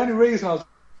was, but the only reason I was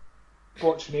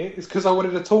watching it is because I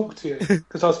wanted to talk to you,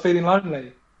 because I was feeling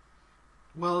lonely.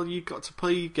 Well, you got to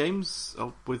play games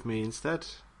with me instead.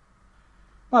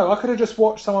 No, I could have just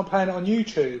watched someone playing it on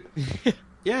YouTube.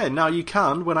 Yeah, now you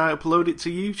can when I upload it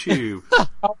to YouTube.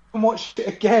 I can watch it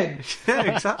again. Yeah,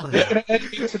 exactly. Are you going to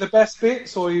edit it to the best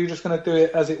bits, or are you just going to do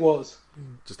it as it was?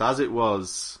 Just as it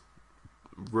was.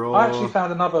 Raw. I actually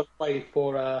found another way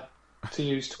for to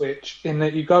use Twitch, in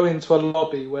that you go into a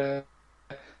lobby where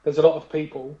there's a lot of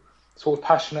people sort of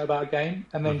passionate about a game,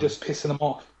 and then just pissing them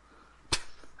off.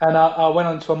 And I went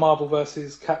onto a Marvel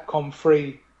vs. Capcom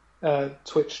 3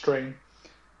 Twitch stream,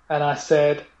 and I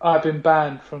said, I've been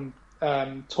banned from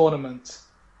tournaments.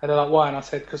 And they're like, why? And I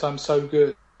said, because I'm so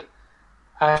good.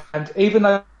 And even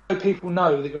though people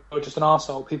know that you're just an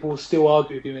arsehole, people will still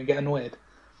argue with you and get annoyed.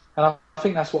 And I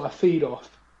think that's what I feed off.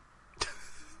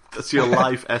 That's your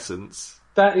life essence.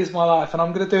 That is my life, and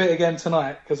I'm going to do it again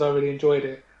tonight because I really enjoyed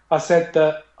it. I said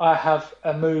that I have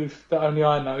a move that only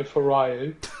I know for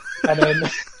Ryu, and then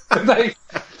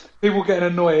people getting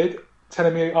annoyed,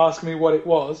 asking me what it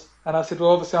was, and I said,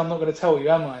 well, obviously I'm not going to tell you,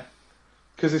 am I?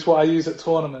 Because it's what I use at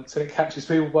tournaments, and it catches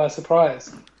people by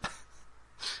surprise.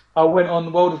 I went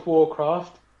on World of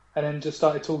Warcraft, and then just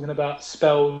started talking about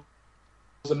spells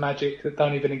and magic that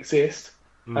don't even exist.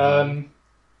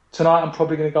 Tonight I'm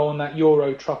probably going to go on that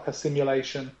Euro Trucker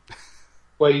simulation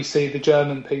where you see the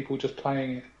German people just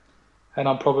playing it, and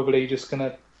I'm probably just going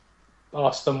to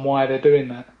ask them why they're doing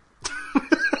that.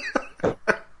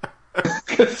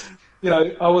 Because,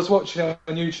 I was watching it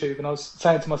on YouTube and I was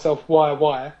saying to myself,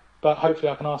 why, but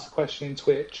hopefully I can ask a question in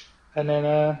Twitch and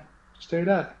then Just do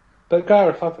that. But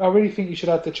Gareth, I really think you should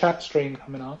have the chat stream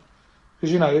coming up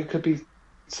because it could be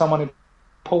someone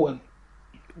important.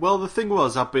 Well, the thing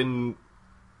was, I've been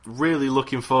really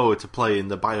looking forward to playing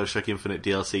the BioShock Infinite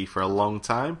DLC for a long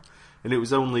time, and it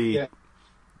was only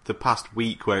the past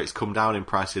week where it's come down in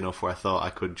price enough where I thought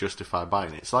I could justify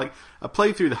buying it. It's like, I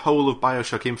played through the whole of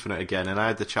BioShock Infinite again, and I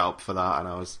had the chat up for that, and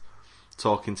I was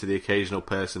talking to the occasional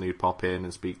person who'd pop in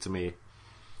and speak to me.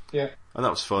 Yeah. And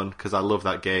that was fun, because I love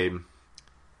that game,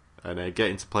 and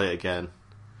getting to play it again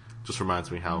just reminds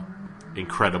me how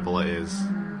incredible it is.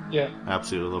 Yeah. I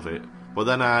absolutely love it. But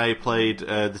then I played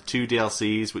the 2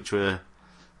 DLCs, which were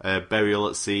Burial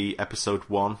at Sea Episode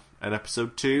 1 and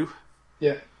Episode 2.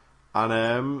 Yeah.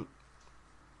 And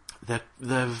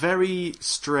they're very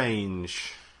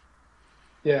strange.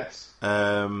 Yes.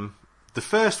 The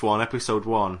first one, Episode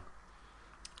 1,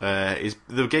 is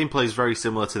the gameplay is very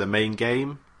similar to the main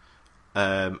game.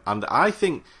 And I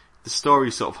think the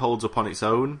story sort of holds up on its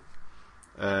own.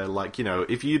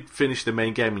 If you'd finished the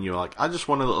main game and you were like, I just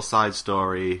want a little side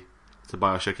story to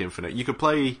BioShock Infinite, you could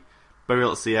play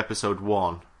Burial at Sea Episode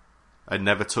 1 and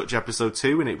never touch Episode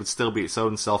 2, and it would still be its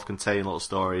own self-contained little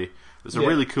story. It's a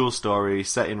really cool story,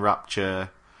 set in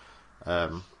Rapture,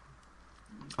 and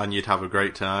you'd have a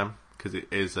great time, because it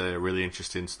is a really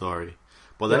interesting story.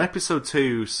 But then Episode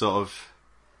 2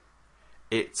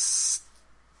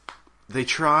 they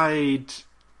tried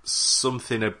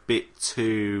something a bit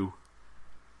too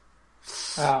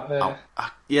out there.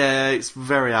 Yeah, it's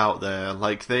very out there.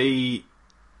 Like, they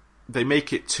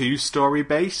make it too story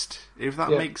based, if that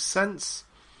makes sense.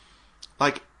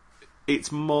 Like,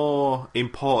 it's more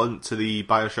important to the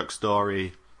BioShock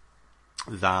story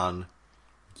than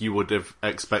you would have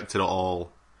expected at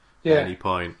all at any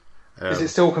point. Is it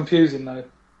still confusing though?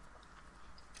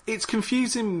 It's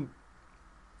confusing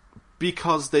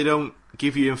because they don't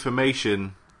give you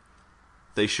information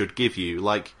they should give you.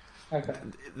 Like,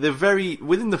 they're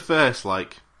within the first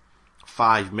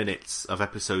 5 minutes of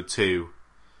Episode 2,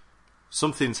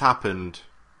 something's happened,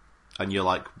 and you're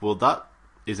like, well, that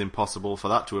is impossible for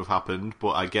that to have happened,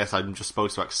 but I guess I'm just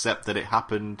supposed to accept that it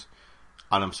happened,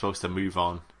 and I'm supposed to move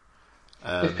on.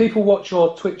 If people watch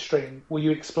your Twitch stream, will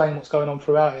you explain what's going on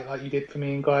throughout it, like you did for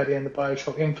me and Guy at the end of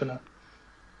BioShock Infinite?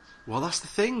 Well, that's the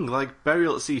thing. Like,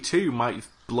 Burial at Sea 2 might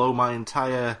blow my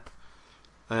entire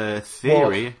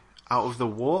theory out of the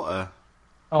water.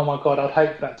 Oh my god, I'd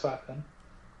hate for that to happen.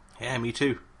 Yeah, me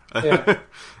too. Yeah.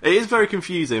 It is very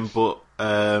confusing, but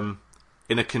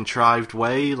in a contrived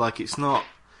way. Like, it's not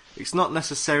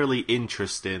necessarily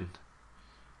interesting.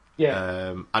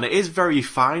 Yeah. And it is very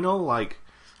final. Like,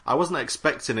 I wasn't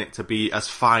expecting it to be as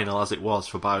final as it was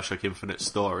for BioShock Infinite's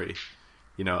story.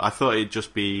 I thought it'd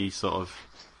just be sort of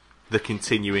the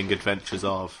continuing adventures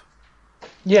of.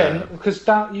 Yeah, because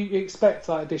that you expect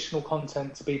additional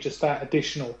content to be just that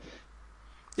additional.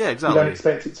 Yeah, exactly. You don't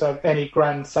expect it to have any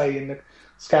grand say in the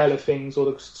scale of things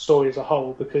or the story as a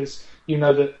whole, because you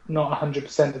know that not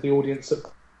 100% of the audience that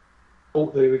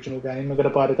bought the original game are going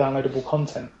to buy the downloadable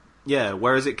content. Yeah,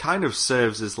 whereas it kind of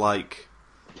serves as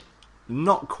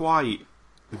not quite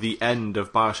the end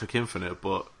of BioShock Infinite,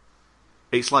 but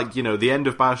it's the end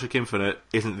of BioShock Infinite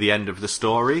isn't the end of the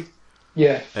story.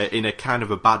 Yeah. In a kind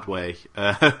of a bad way.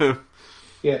 Yeah.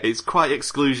 It's quite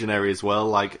exclusionary as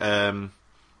well.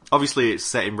 Obviously it's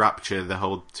set in Rapture, the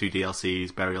whole 2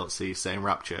 DLCs, Burial at Sea, set in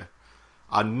Rapture.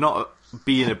 I'm not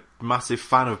being a massive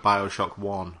fan of BioShock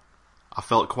 1. I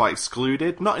felt quite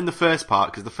excluded. Not in the first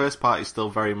part, because the first part is still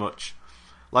very much...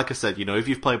 Like I said, if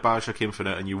you've played BioShock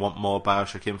Infinite and you want more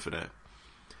BioShock Infinite,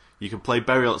 you can play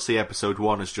Burial at Sea Episode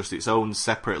 1 as just its own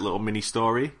separate little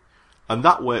mini-story. And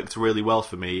that worked really well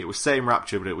for me. It was set in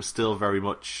Rapture, but it was still very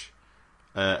much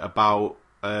about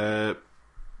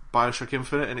BioShock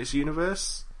Infinite and its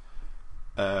universe.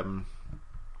 But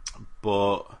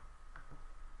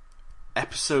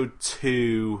Episode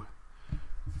 2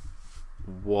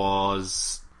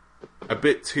 was a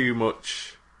bit too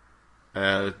much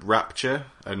Rapture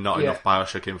and not enough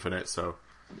BioShock Infinite, so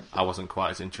I wasn't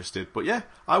quite as interested. But yeah,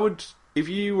 I would, if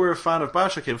you were a fan of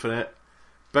BioShock Infinite,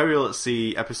 Burial at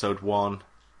Sea Episode 1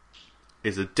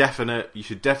 is a definite. You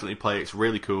should definitely play it. It's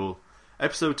really cool.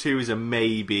 Episode 2 is a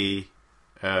maybe.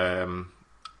 I'm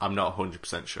not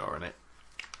 100% sure on it.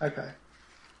 Okay.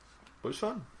 But it's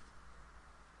fun.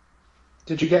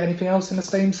 Did you get anything else in the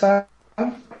Steam sale?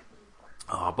 Oh,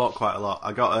 I bought quite a lot.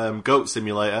 I got Goat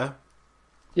Simulator.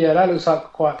 Yeah, that looks like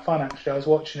quite fun, actually. I was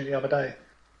watching it the other day.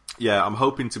 Yeah, I'm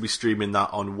hoping to be streaming that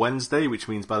on Wednesday, which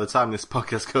means by the time this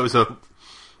podcast goes up,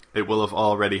 it will have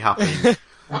already happened.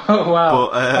 Oh, wow.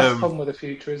 But, that's fun with the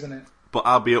future, isn't it? But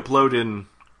I'll be uploading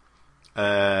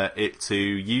it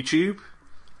to YouTube,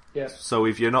 Yeah. So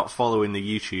if you're not following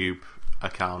the YouTube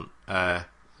account, you're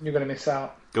going to miss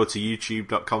out. Go to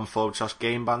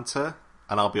youtube.com/gamebanter,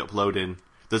 and I'll be uploading.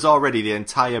 There's already the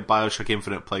entire Bioshock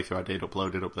Infinite playthrough I did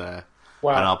uploaded up there.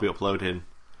 Wow. And I'll be uploading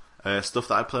stuff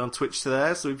that I play on Twitch to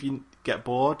there, so if you get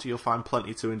bored, you'll find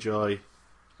plenty to enjoy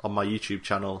on my YouTube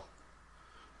channel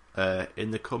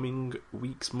in the coming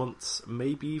weeks, months,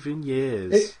 maybe even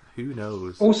years. Who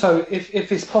knows? Also, if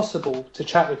it's possible to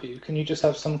chat with you, can you just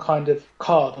have some kind of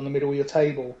card on the middle of your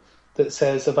table that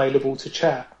says available to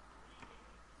chat?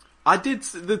 I did.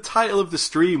 The title of the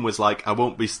stream was like, I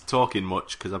won't be talking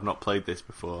much because I've not played this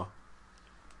before.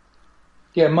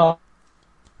 Yeah, much.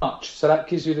 So that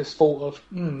gives you this thought of,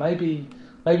 maybe,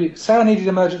 say I needed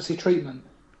emergency treatment.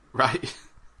 Right.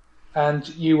 And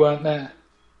you weren't there.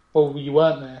 Well, you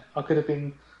weren't there. I could have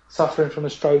been suffering from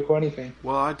a stroke or anything.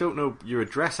 Well, I don't know your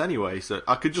address anyway, so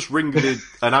I could just ring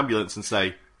an ambulance and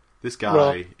say, this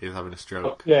guy is having a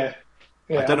stroke. Yeah.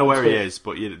 I don't know where he is,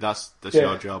 but that's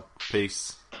your job.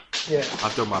 Peace. Yeah.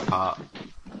 I've done my part.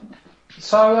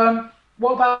 So,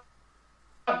 what about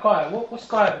Guy? What's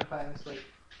Guy been playing this week?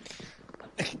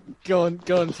 Go on,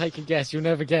 take a guess. You'll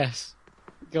never guess.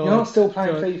 You're not still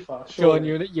playing FIFA, sure. Go on,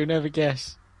 you'll never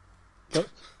guess.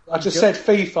 I just said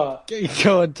FIFA.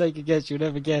 Go on, take a guess. You'll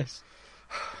never guess.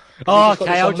 Oh,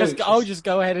 okay, I'll just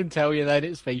go ahead and tell you then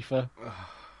it's FIFA.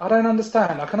 I don't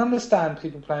understand. I can understand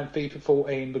people playing FIFA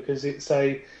 14 because it's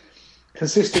a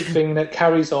consistent thing that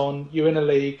carries on. You're in a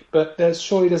league, but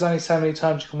surely there's only so many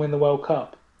times you can win the World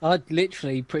Cup. I'd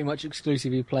literally pretty much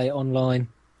exclusively play it online.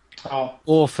 Oh.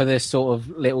 Or for this sort of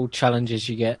little challenges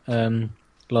you get,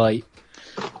 like...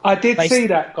 I did see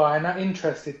that Guy, and that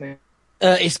interested me.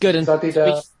 It's good. And I did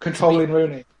controlling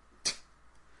Rooney.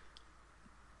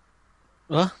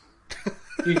 What?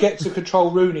 You get to control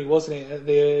Rooney, wasn't it, at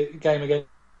the game against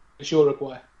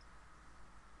Uruguay?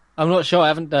 I'm not sure. I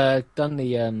haven't done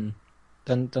the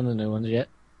new ones yet.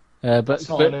 But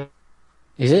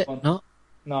is it not?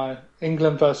 No,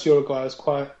 England versus Uruguay was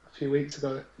quite a few weeks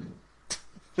ago.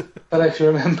 I don't know if you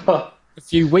remember. A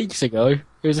few weeks ago?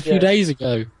 It was a few days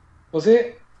ago. Was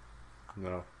it?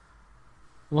 No.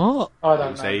 What? I don't know.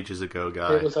 It was ages ago,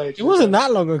 guy. It wasn't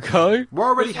that long ago. We're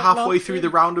already halfway through the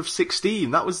round of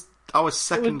 16. That was our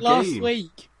second game. Last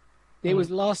week. It was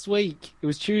last week. It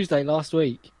was Tuesday last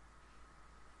week.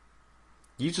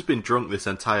 You've just been drunk this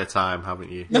entire time,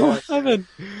 haven't you? No, I haven't.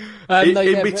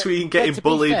 In between getting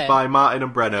bullied by Martin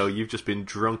and Breno, you've just been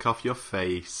drunk off your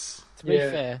face. To be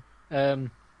fair,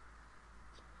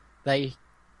 they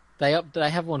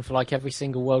have one for like every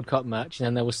single World Cup match, and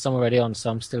then there was some already on,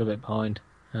 so I'm still a bit behind.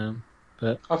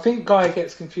 But I think Guy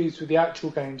gets confused with the actual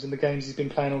games and the games he's been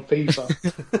playing on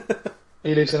FIFA.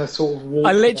 He lives in a sort of war.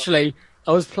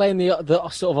 I was playing the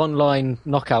sort of online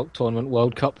knockout tournament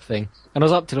World Cup thing, and I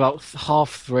was up to about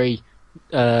 3:30,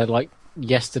 like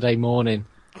yesterday morning,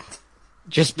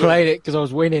 just playing it because I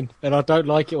was winning, and I don't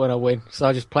like it when I win, so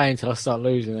I just play until I start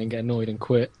losing and get annoyed and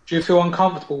quit. Do you feel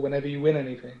uncomfortable whenever you win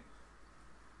anything?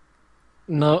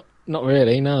 No, not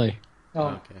really. No. Oh.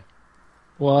 Okay.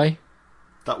 Why?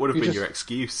 That would have been your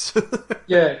excuse.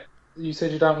 Yeah, you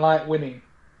said you don't like winning.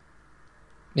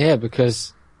 Yeah,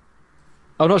 because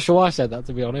I'm not sure why I said that,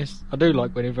 to be honest. I do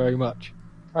like winning very much.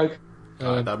 Okay.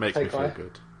 That makes me feel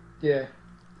good. Yeah.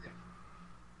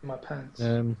 In my pants.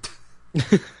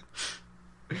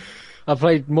 I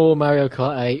played more Mario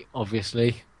Kart 8,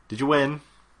 obviously. Did you win?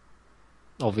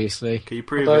 Obviously. Can you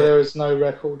prove Although it? there is no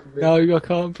record of it. No, I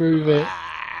can't prove it.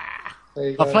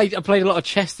 I played a lot of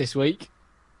chess this week.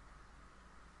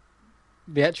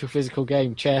 The actual physical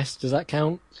game, chess. Does that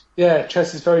count? Yeah,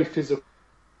 chess is very physical,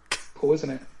 isn't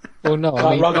it? Well, no,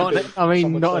 Like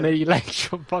not an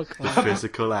election podcast. The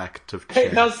physical act of chess.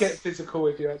 It does get physical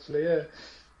with you, actually, yeah.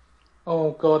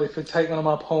 Oh, God, if I take one of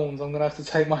my pawns, I'm going to have to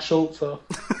take my shorts off.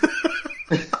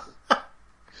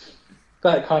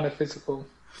 That kind of physical.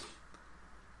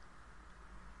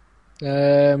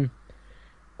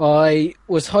 I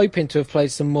was hoping to have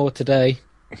played some more today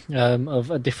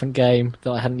of a different game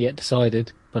that I hadn't yet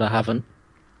decided, but I haven't.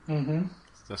 Mm-hmm.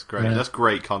 That's great. That's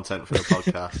great content for a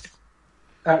podcast.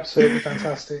 Absolutely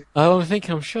fantastic. I'm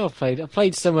thinking, I'm sure I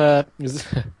played some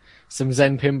some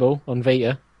Zen Pinball on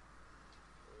Vita.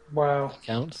 Wow. That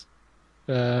counts.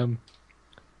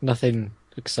 Nothing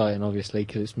exciting, obviously,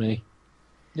 because it's me.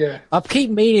 Yeah. I keep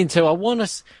meaning to.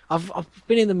 I've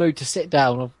been in the mood to sit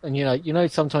down, and you know,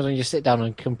 sometimes when you sit down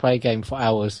and can play a game for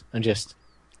hours and just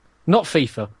not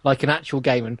FIFA, like an actual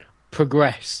game, and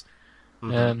progress.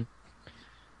 Mm-hmm.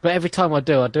 But every time I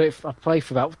do it. I play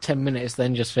for about 10 minutes,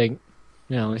 then just think,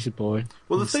 No, this is boring.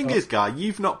 Well, the thing is, Guy,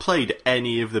 you've not played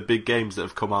any of the big games that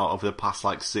have come out over the past,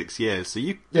 6 years, so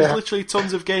there's literally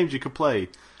tons of games you could play.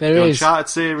 There the is. Uncharted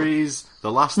series,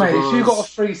 The Last of Us... Mate, if you got a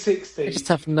 360... I just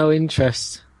have no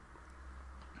interest.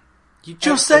 You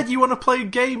just said you want to play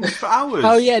games for hours.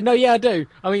 Oh, yeah, I do.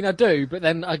 I do, but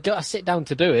then I sit down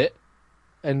to do it,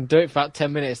 and do it for about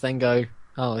 10 minutes, then go,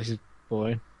 oh, this is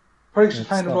boring. Probably just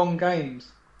playing the wrong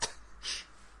games.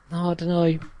 No, I don't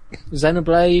know.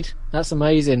 Xenoblade, that's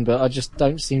amazing, but I just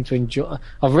don't seem to enjoy...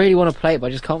 I really want to play it, but I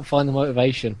just can't find the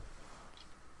motivation.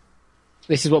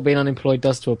 This is what being unemployed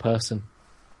does to a person.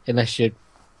 Unless you're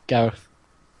Gareth.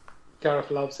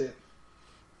 Gareth loves it.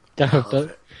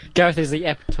 Gareth is the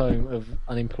epitome of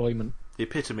unemployment. The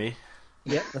epitome.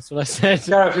 Yeah, that's what I said.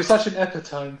 Gareth, you're such an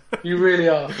epitome. You really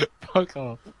are. Fuck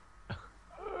off.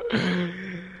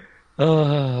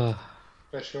 Oh.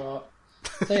 Bless your heart.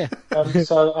 So, yeah.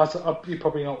 You're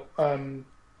probably not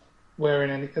wearing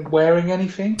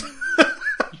anything.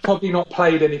 You've probably not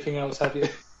played anything else, have you?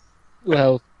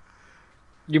 Well,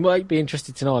 you might be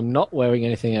interested to know I'm not wearing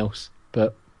anything else,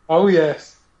 but... Oh,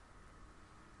 yes.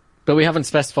 But we haven't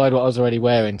specified what I was already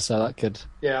wearing, so that could...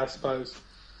 Yeah, I suppose.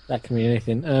 That can be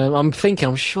anything. I'm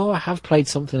sure I have played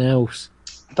something else.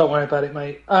 Don't worry about it,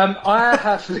 mate. I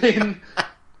have been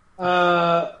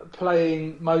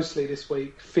playing mostly this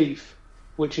week Thief,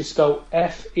 which is spelled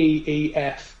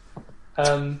F-E-E-F.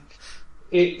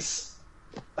 It's...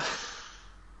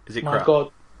 Is it my crap?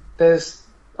 God.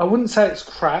 I wouldn't say it's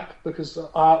crap, because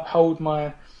I uphold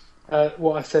my...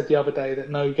 what I said the other day,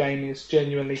 that no game is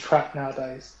genuinely crap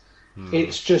nowadays.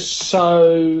 It's just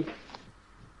so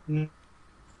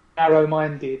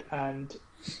narrow-minded and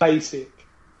basic.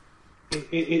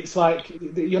 It's like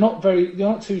you're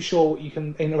not too sure what you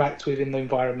can interact with in the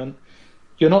environment.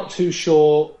 You're not too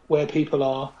sure where people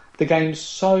are. The game's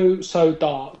so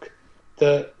dark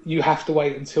that you have to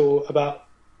wait until about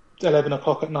 11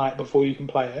 o'clock at night before you can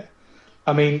play it.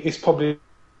 I mean, it's probably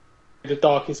the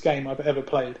darkest game I've ever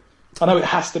played. I know it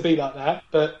has to be like that,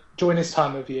 but during this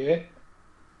time of year,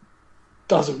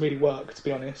 doesn't really work, to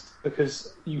be honest,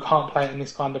 because you can't play it in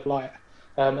this kind of light.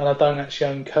 And I don't actually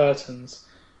own curtains.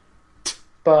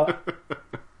 But,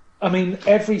 I mean,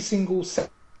 every single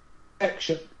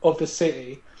section of the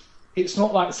city, it's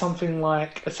not like something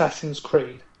like Assassin's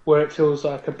Creed, where it feels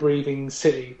like a breathing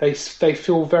city. They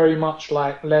feel very much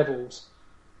like levels.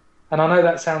 And I know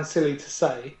that sounds silly to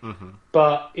say,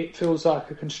 but it feels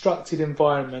like a constructed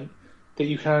environment that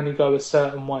you can only go a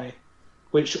certain way,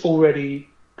 which already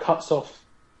cuts off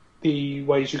the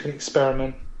ways you can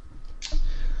experiment.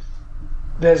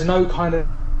 There's no kind of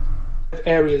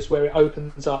areas where it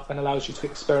opens up and allows you to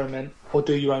experiment or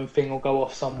do your own thing or go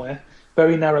off somewhere.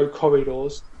 Very narrow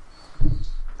corridors,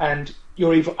 and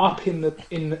you're either up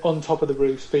on top of the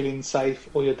roof feeling safe,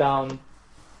 or you're down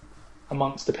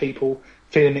amongst the people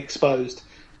feeling exposed.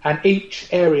 And each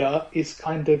area is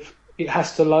it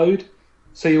has to load.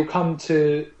 So you'll come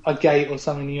to a gate or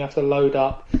something, you have to load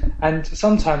up, and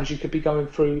sometimes you could be going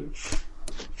through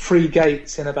 3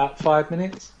 gates in about 5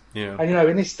 minutes. Yeah. And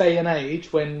in this day and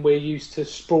age, when we're used to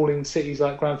sprawling cities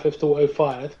like Grand Theft Auto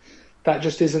 5, that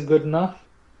just isn't good enough.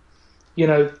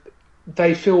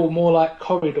 They feel more like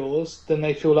corridors than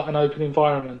they feel like an open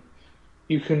environment.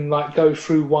 You can go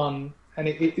through one, and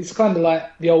it's kind of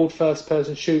like the old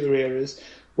first-person shooter eras,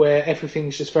 where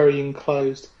everything's just very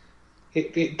enclosed.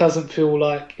 It doesn't feel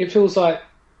like... It feels like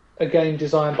a game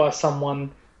designed by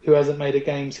someone who hasn't made a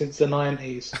game since the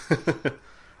 90s.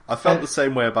 I felt the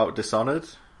same way about Dishonored.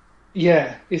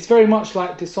 Yeah, it's very much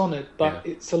like Dishonored, but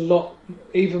it's a lot...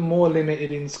 even more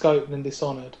limited in scope than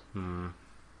Dishonored.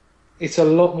 It's a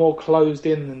lot more closed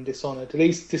in than Dishonored. At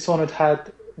least Dishonored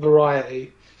had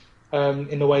variety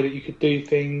in the way that you could do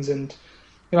things. And,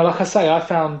 like I say, I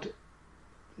found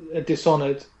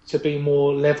Dishonored to be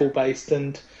more level-based,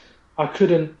 and I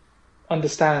couldn't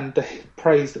understand the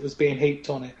praise that was being heaped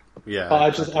on it. Yeah,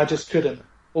 but I just couldn't.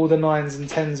 All the 9s and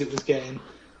 10s it was getting,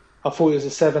 I thought it was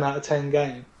a 7 out of 10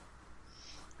 game.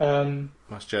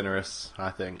 That's generous,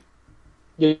 I think.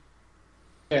 Yeah.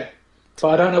 But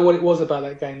I don't know what it was about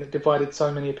that game that divided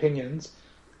so many opinions.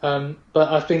 But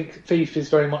I think Thief is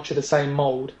very much of the same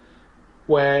mould,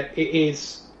 where it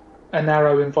is a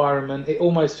narrow environment. It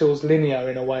almost feels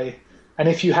linear in a way. And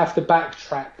if you have to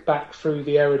backtrack back through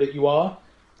the area that you are,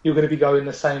 you're going to be going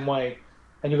the same way.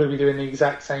 And you're going to be doing the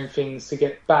exact same things to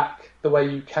get back the way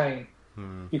you came.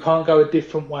 You can't go a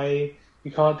different way.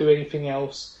 You can't do anything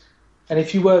else. And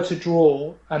if you were to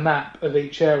draw a map of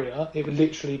each area, it would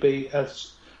literally be a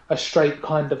straight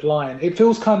kind of line. It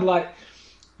feels kind of like,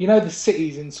 the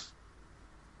cities in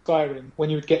Skyrim,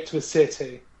 when you would get to a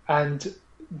city and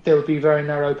there would be very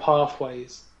narrow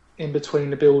pathways in between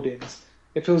the buildings.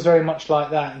 It feels very much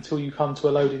like that until you come to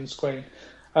a loading screen.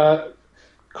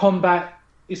 Combat,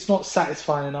 it's not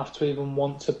satisfying enough to even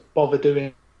want to bother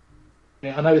doing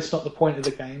it. I know it's not the point of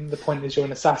the game. The point is you're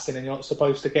an assassin and you're not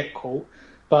supposed to get caught.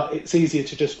 But it's easier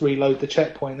to just reload the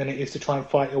checkpoint than it is to try and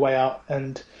fight your way out.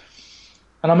 And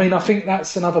I mean, I think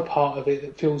that's another part of it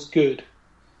that feels good,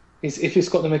 is if it's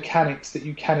got the mechanics that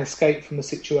you can escape from the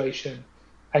situation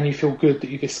and you feel good that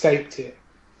you've escaped it.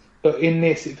 But in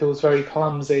this, it feels very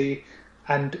clumsy,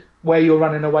 and where you're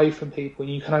running away from people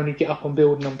and you can only get up on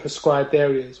building on prescribed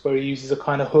areas where he uses a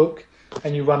kind of hook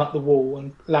and you run up the wall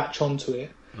and latch onto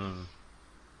it.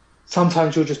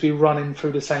 Sometimes you'll just be running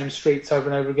through the same streets over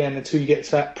and over again until you get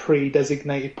to that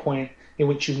pre-designated point in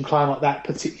which you can climb up that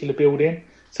particular building.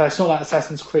 So it's not like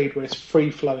Assassin's Creed where it's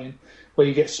free-flowing, where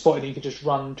you get spotted and you can just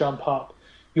run, jump up.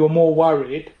 You're more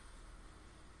worried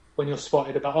when you're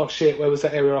spotted about, oh shit, where was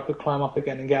that area I could climb up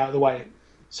again and get out of the way?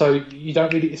 So you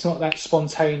don't really, it's not that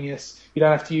spontaneous. You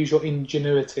don't have to use your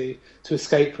ingenuity to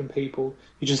escape from people.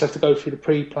 You just have to go through the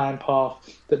pre-planned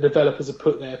path that developers have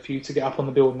put there for you to get up on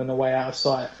the building and away out of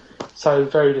sight. So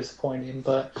very disappointing,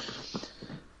 but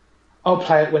I'll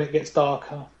play it when it gets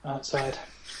darker outside.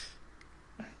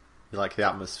 You like the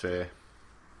atmosphere?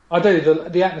 I do.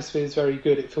 The atmosphere is very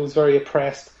good. It feels very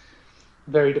oppressed,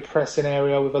 very depressing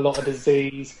area with a lot of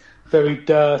disease, very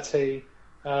dirty.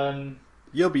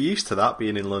 You'll be used to that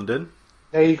being in London.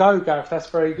 There you go, Gareth. That's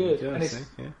very good. Yeah,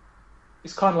 and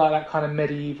it's kind of like that kind of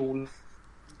medieval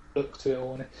look to it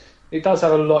all. And it does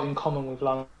have a lot in common with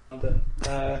London.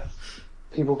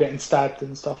 People getting stabbed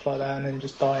and stuff like that, and then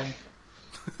just dying.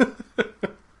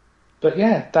 But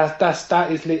yeah,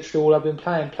 that is literally all I've been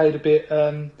playing. Played a bit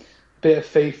of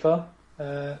FIFA.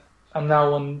 I'm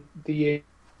now on the year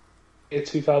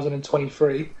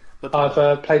 2023.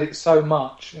 I've played it so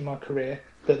much in my career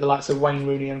that the likes of Wayne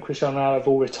Rooney and Cristiano Ronaldo have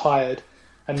all retired,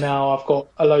 and now I've got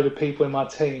a load of people in my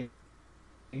team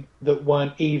that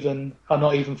are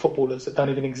not even footballers, that don't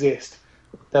even exist.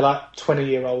 They're like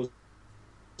 20-year-olds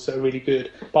that are really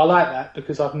good. But I like that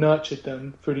because I've nurtured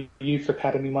them through the youth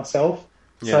academy myself.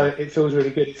 Yeah. So it feels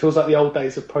really good. It feels like the old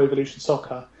days of Pro Evolution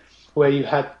Soccer, where you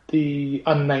had the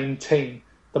unnamed team,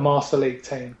 the Master League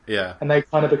team. Yeah. And they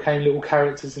kind of became little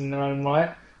characters in their own right.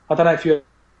 I don't know if you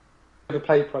ever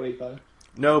played Pro Evo.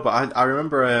 No, but I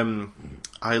remember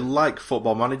I like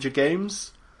Football Manager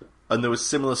games, and there was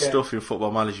similar stuff in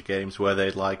Football Manager games where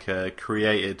they'd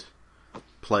created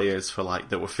players for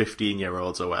that were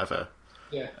 15-year-olds or whatever.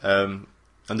 Yeah. And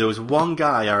there was one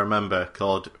guy I remember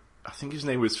called, I think his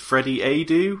name was Freddie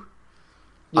Adu,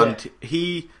 and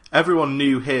everyone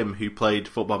knew him who played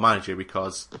Football Manager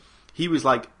because he was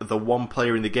the one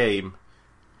player in the game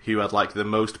who had the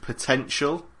most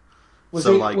potential. Was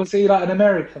he an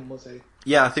American? Was he?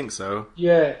 Yeah, I think so.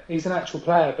 Yeah, he's an actual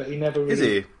player, but he never really... Is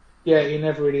he? Yeah, he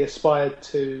never really aspired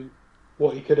to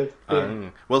what he could have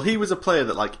been. Well, he was a player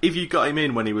that, if you got him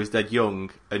in when he was dead young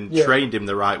and trained him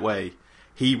the right way,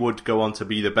 he would go on to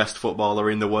be the best footballer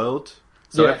in the world.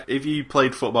 So if you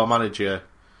played Football Manager,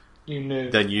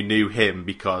 then you knew him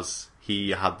because he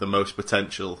had the most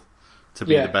potential to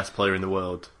be the best player in the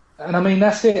world. And I mean,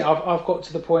 that's it. I've got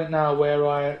to the point now where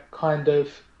I kind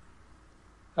of...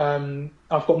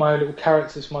 I've got my own little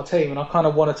characters for my team, and I kind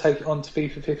of want to take it on to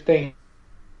FIFA 15,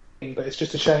 but it's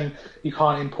just a shame you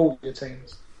can't import your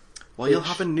teams. Well, you'll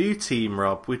have a new team,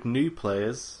 Rob, with new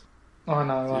players. I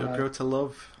know. You'll grow to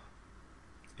love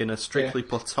in a strictly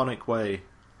platonic way.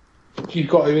 You've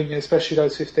got to, especially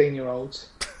those 15-year-olds.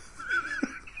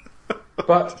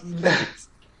 But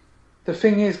the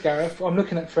thing is, Gareth, I'm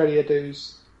looking at Freddie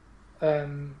Adu's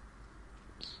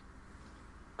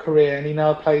career, and he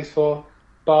now plays for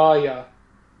Bahia,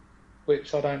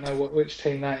 which I don't know which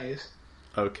team that is.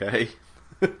 Okay.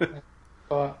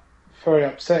 But very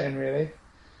upsetting, really.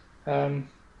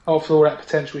 After all that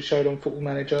potential he showed on Football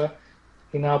Manager,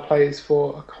 he now plays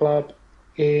for a club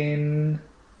in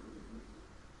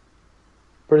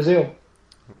Brazil.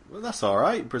 Well, that's all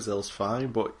right. Brazil's fine,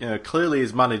 but clearly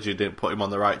his manager didn't put him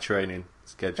on the right training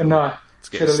schedule. No,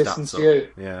 should have listened to you.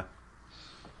 Yeah.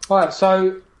 Right,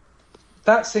 so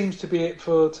that seems to be it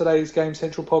for today's Game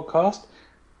Central podcast.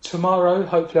 Tomorrow,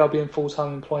 hopefully, I'll be in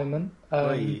full-time employment.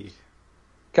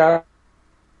 Gareth,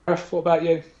 what about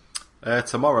you?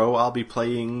 Tomorrow, I'll be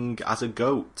playing as a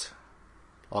goat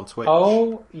on Twitch.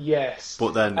 Oh, yes.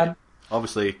 But then,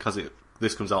 obviously, because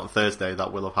this comes out on Thursday,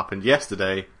 that will have happened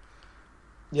yesterday.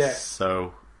 Yeah.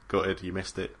 So, gutted, you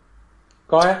missed it.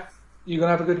 Guy, you going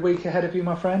to have a good week ahead of you,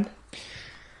 my friend?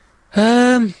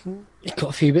 You've got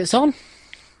a few bits on.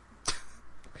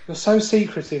 You're so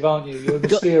secretive, aren't you? You're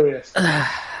mysterious.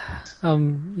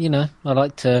 I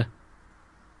like to,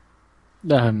 I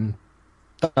don't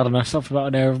know, something about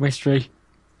an air of mystery.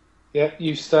 Yeah,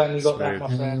 you certainly got that,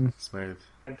 my friend. Smooth.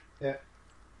 Yeah.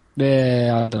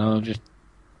 Yeah, I don't know, I'm just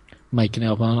making it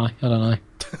up, aren't I? I don't know.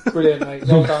 Brilliant, mate.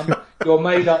 Well done. Your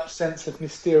made-up sense of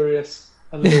mysterious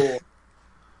allure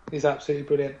is absolutely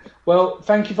brilliant. Well,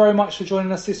 thank you very much for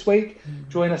joining us this week.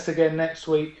 Join us again next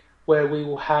week, where we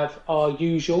will have our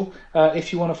usual.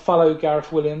 If you want to follow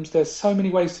Gareth Williams, there's so many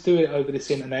ways to do it over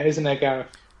this internet, isn't there, Gareth?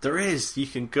 There is. You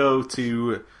can go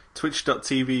to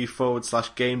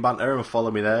twitch.tv/Game Banter and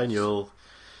follow me there, and you'll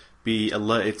be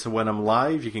alerted to when I'm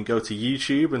live. You can go to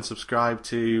YouTube and subscribe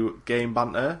to Game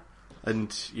Banter,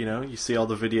 and you see all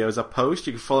the videos I post.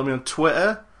 You can follow me on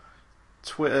Twitter,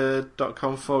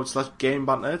 twitter.com/Game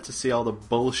Banter, to see all the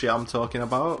bullshit I'm talking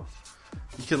about.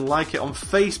 You can like it on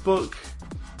Facebook.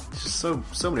 There's just so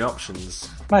many options.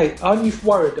 Mate, aren't you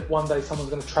worried that one day someone's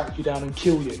going to track you down and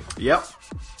kill you? Yep.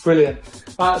 Brilliant.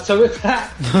 So with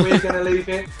that, we're going to leave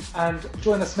it, and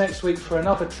join us next week for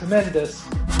another tremendous...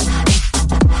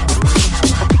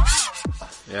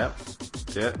 Yeah,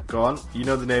 go on. You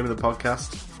know the name of the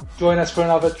podcast. Join us for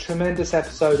another tremendous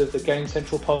episode of the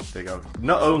Gamecentral podcast. There you go.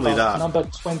 Not only that. Number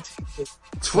 26.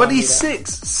 26!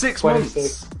 6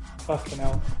 months! Fucking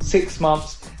hell. 6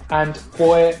 months. And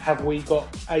boy, have we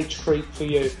got a treat for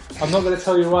you. I'm not going to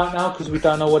tell you right now because we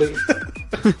don't know what it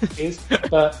is,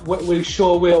 but we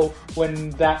sure will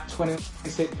when that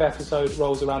 26th episode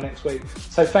rolls around next week.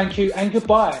 So thank you and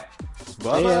goodbye.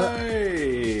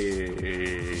 Bye-bye!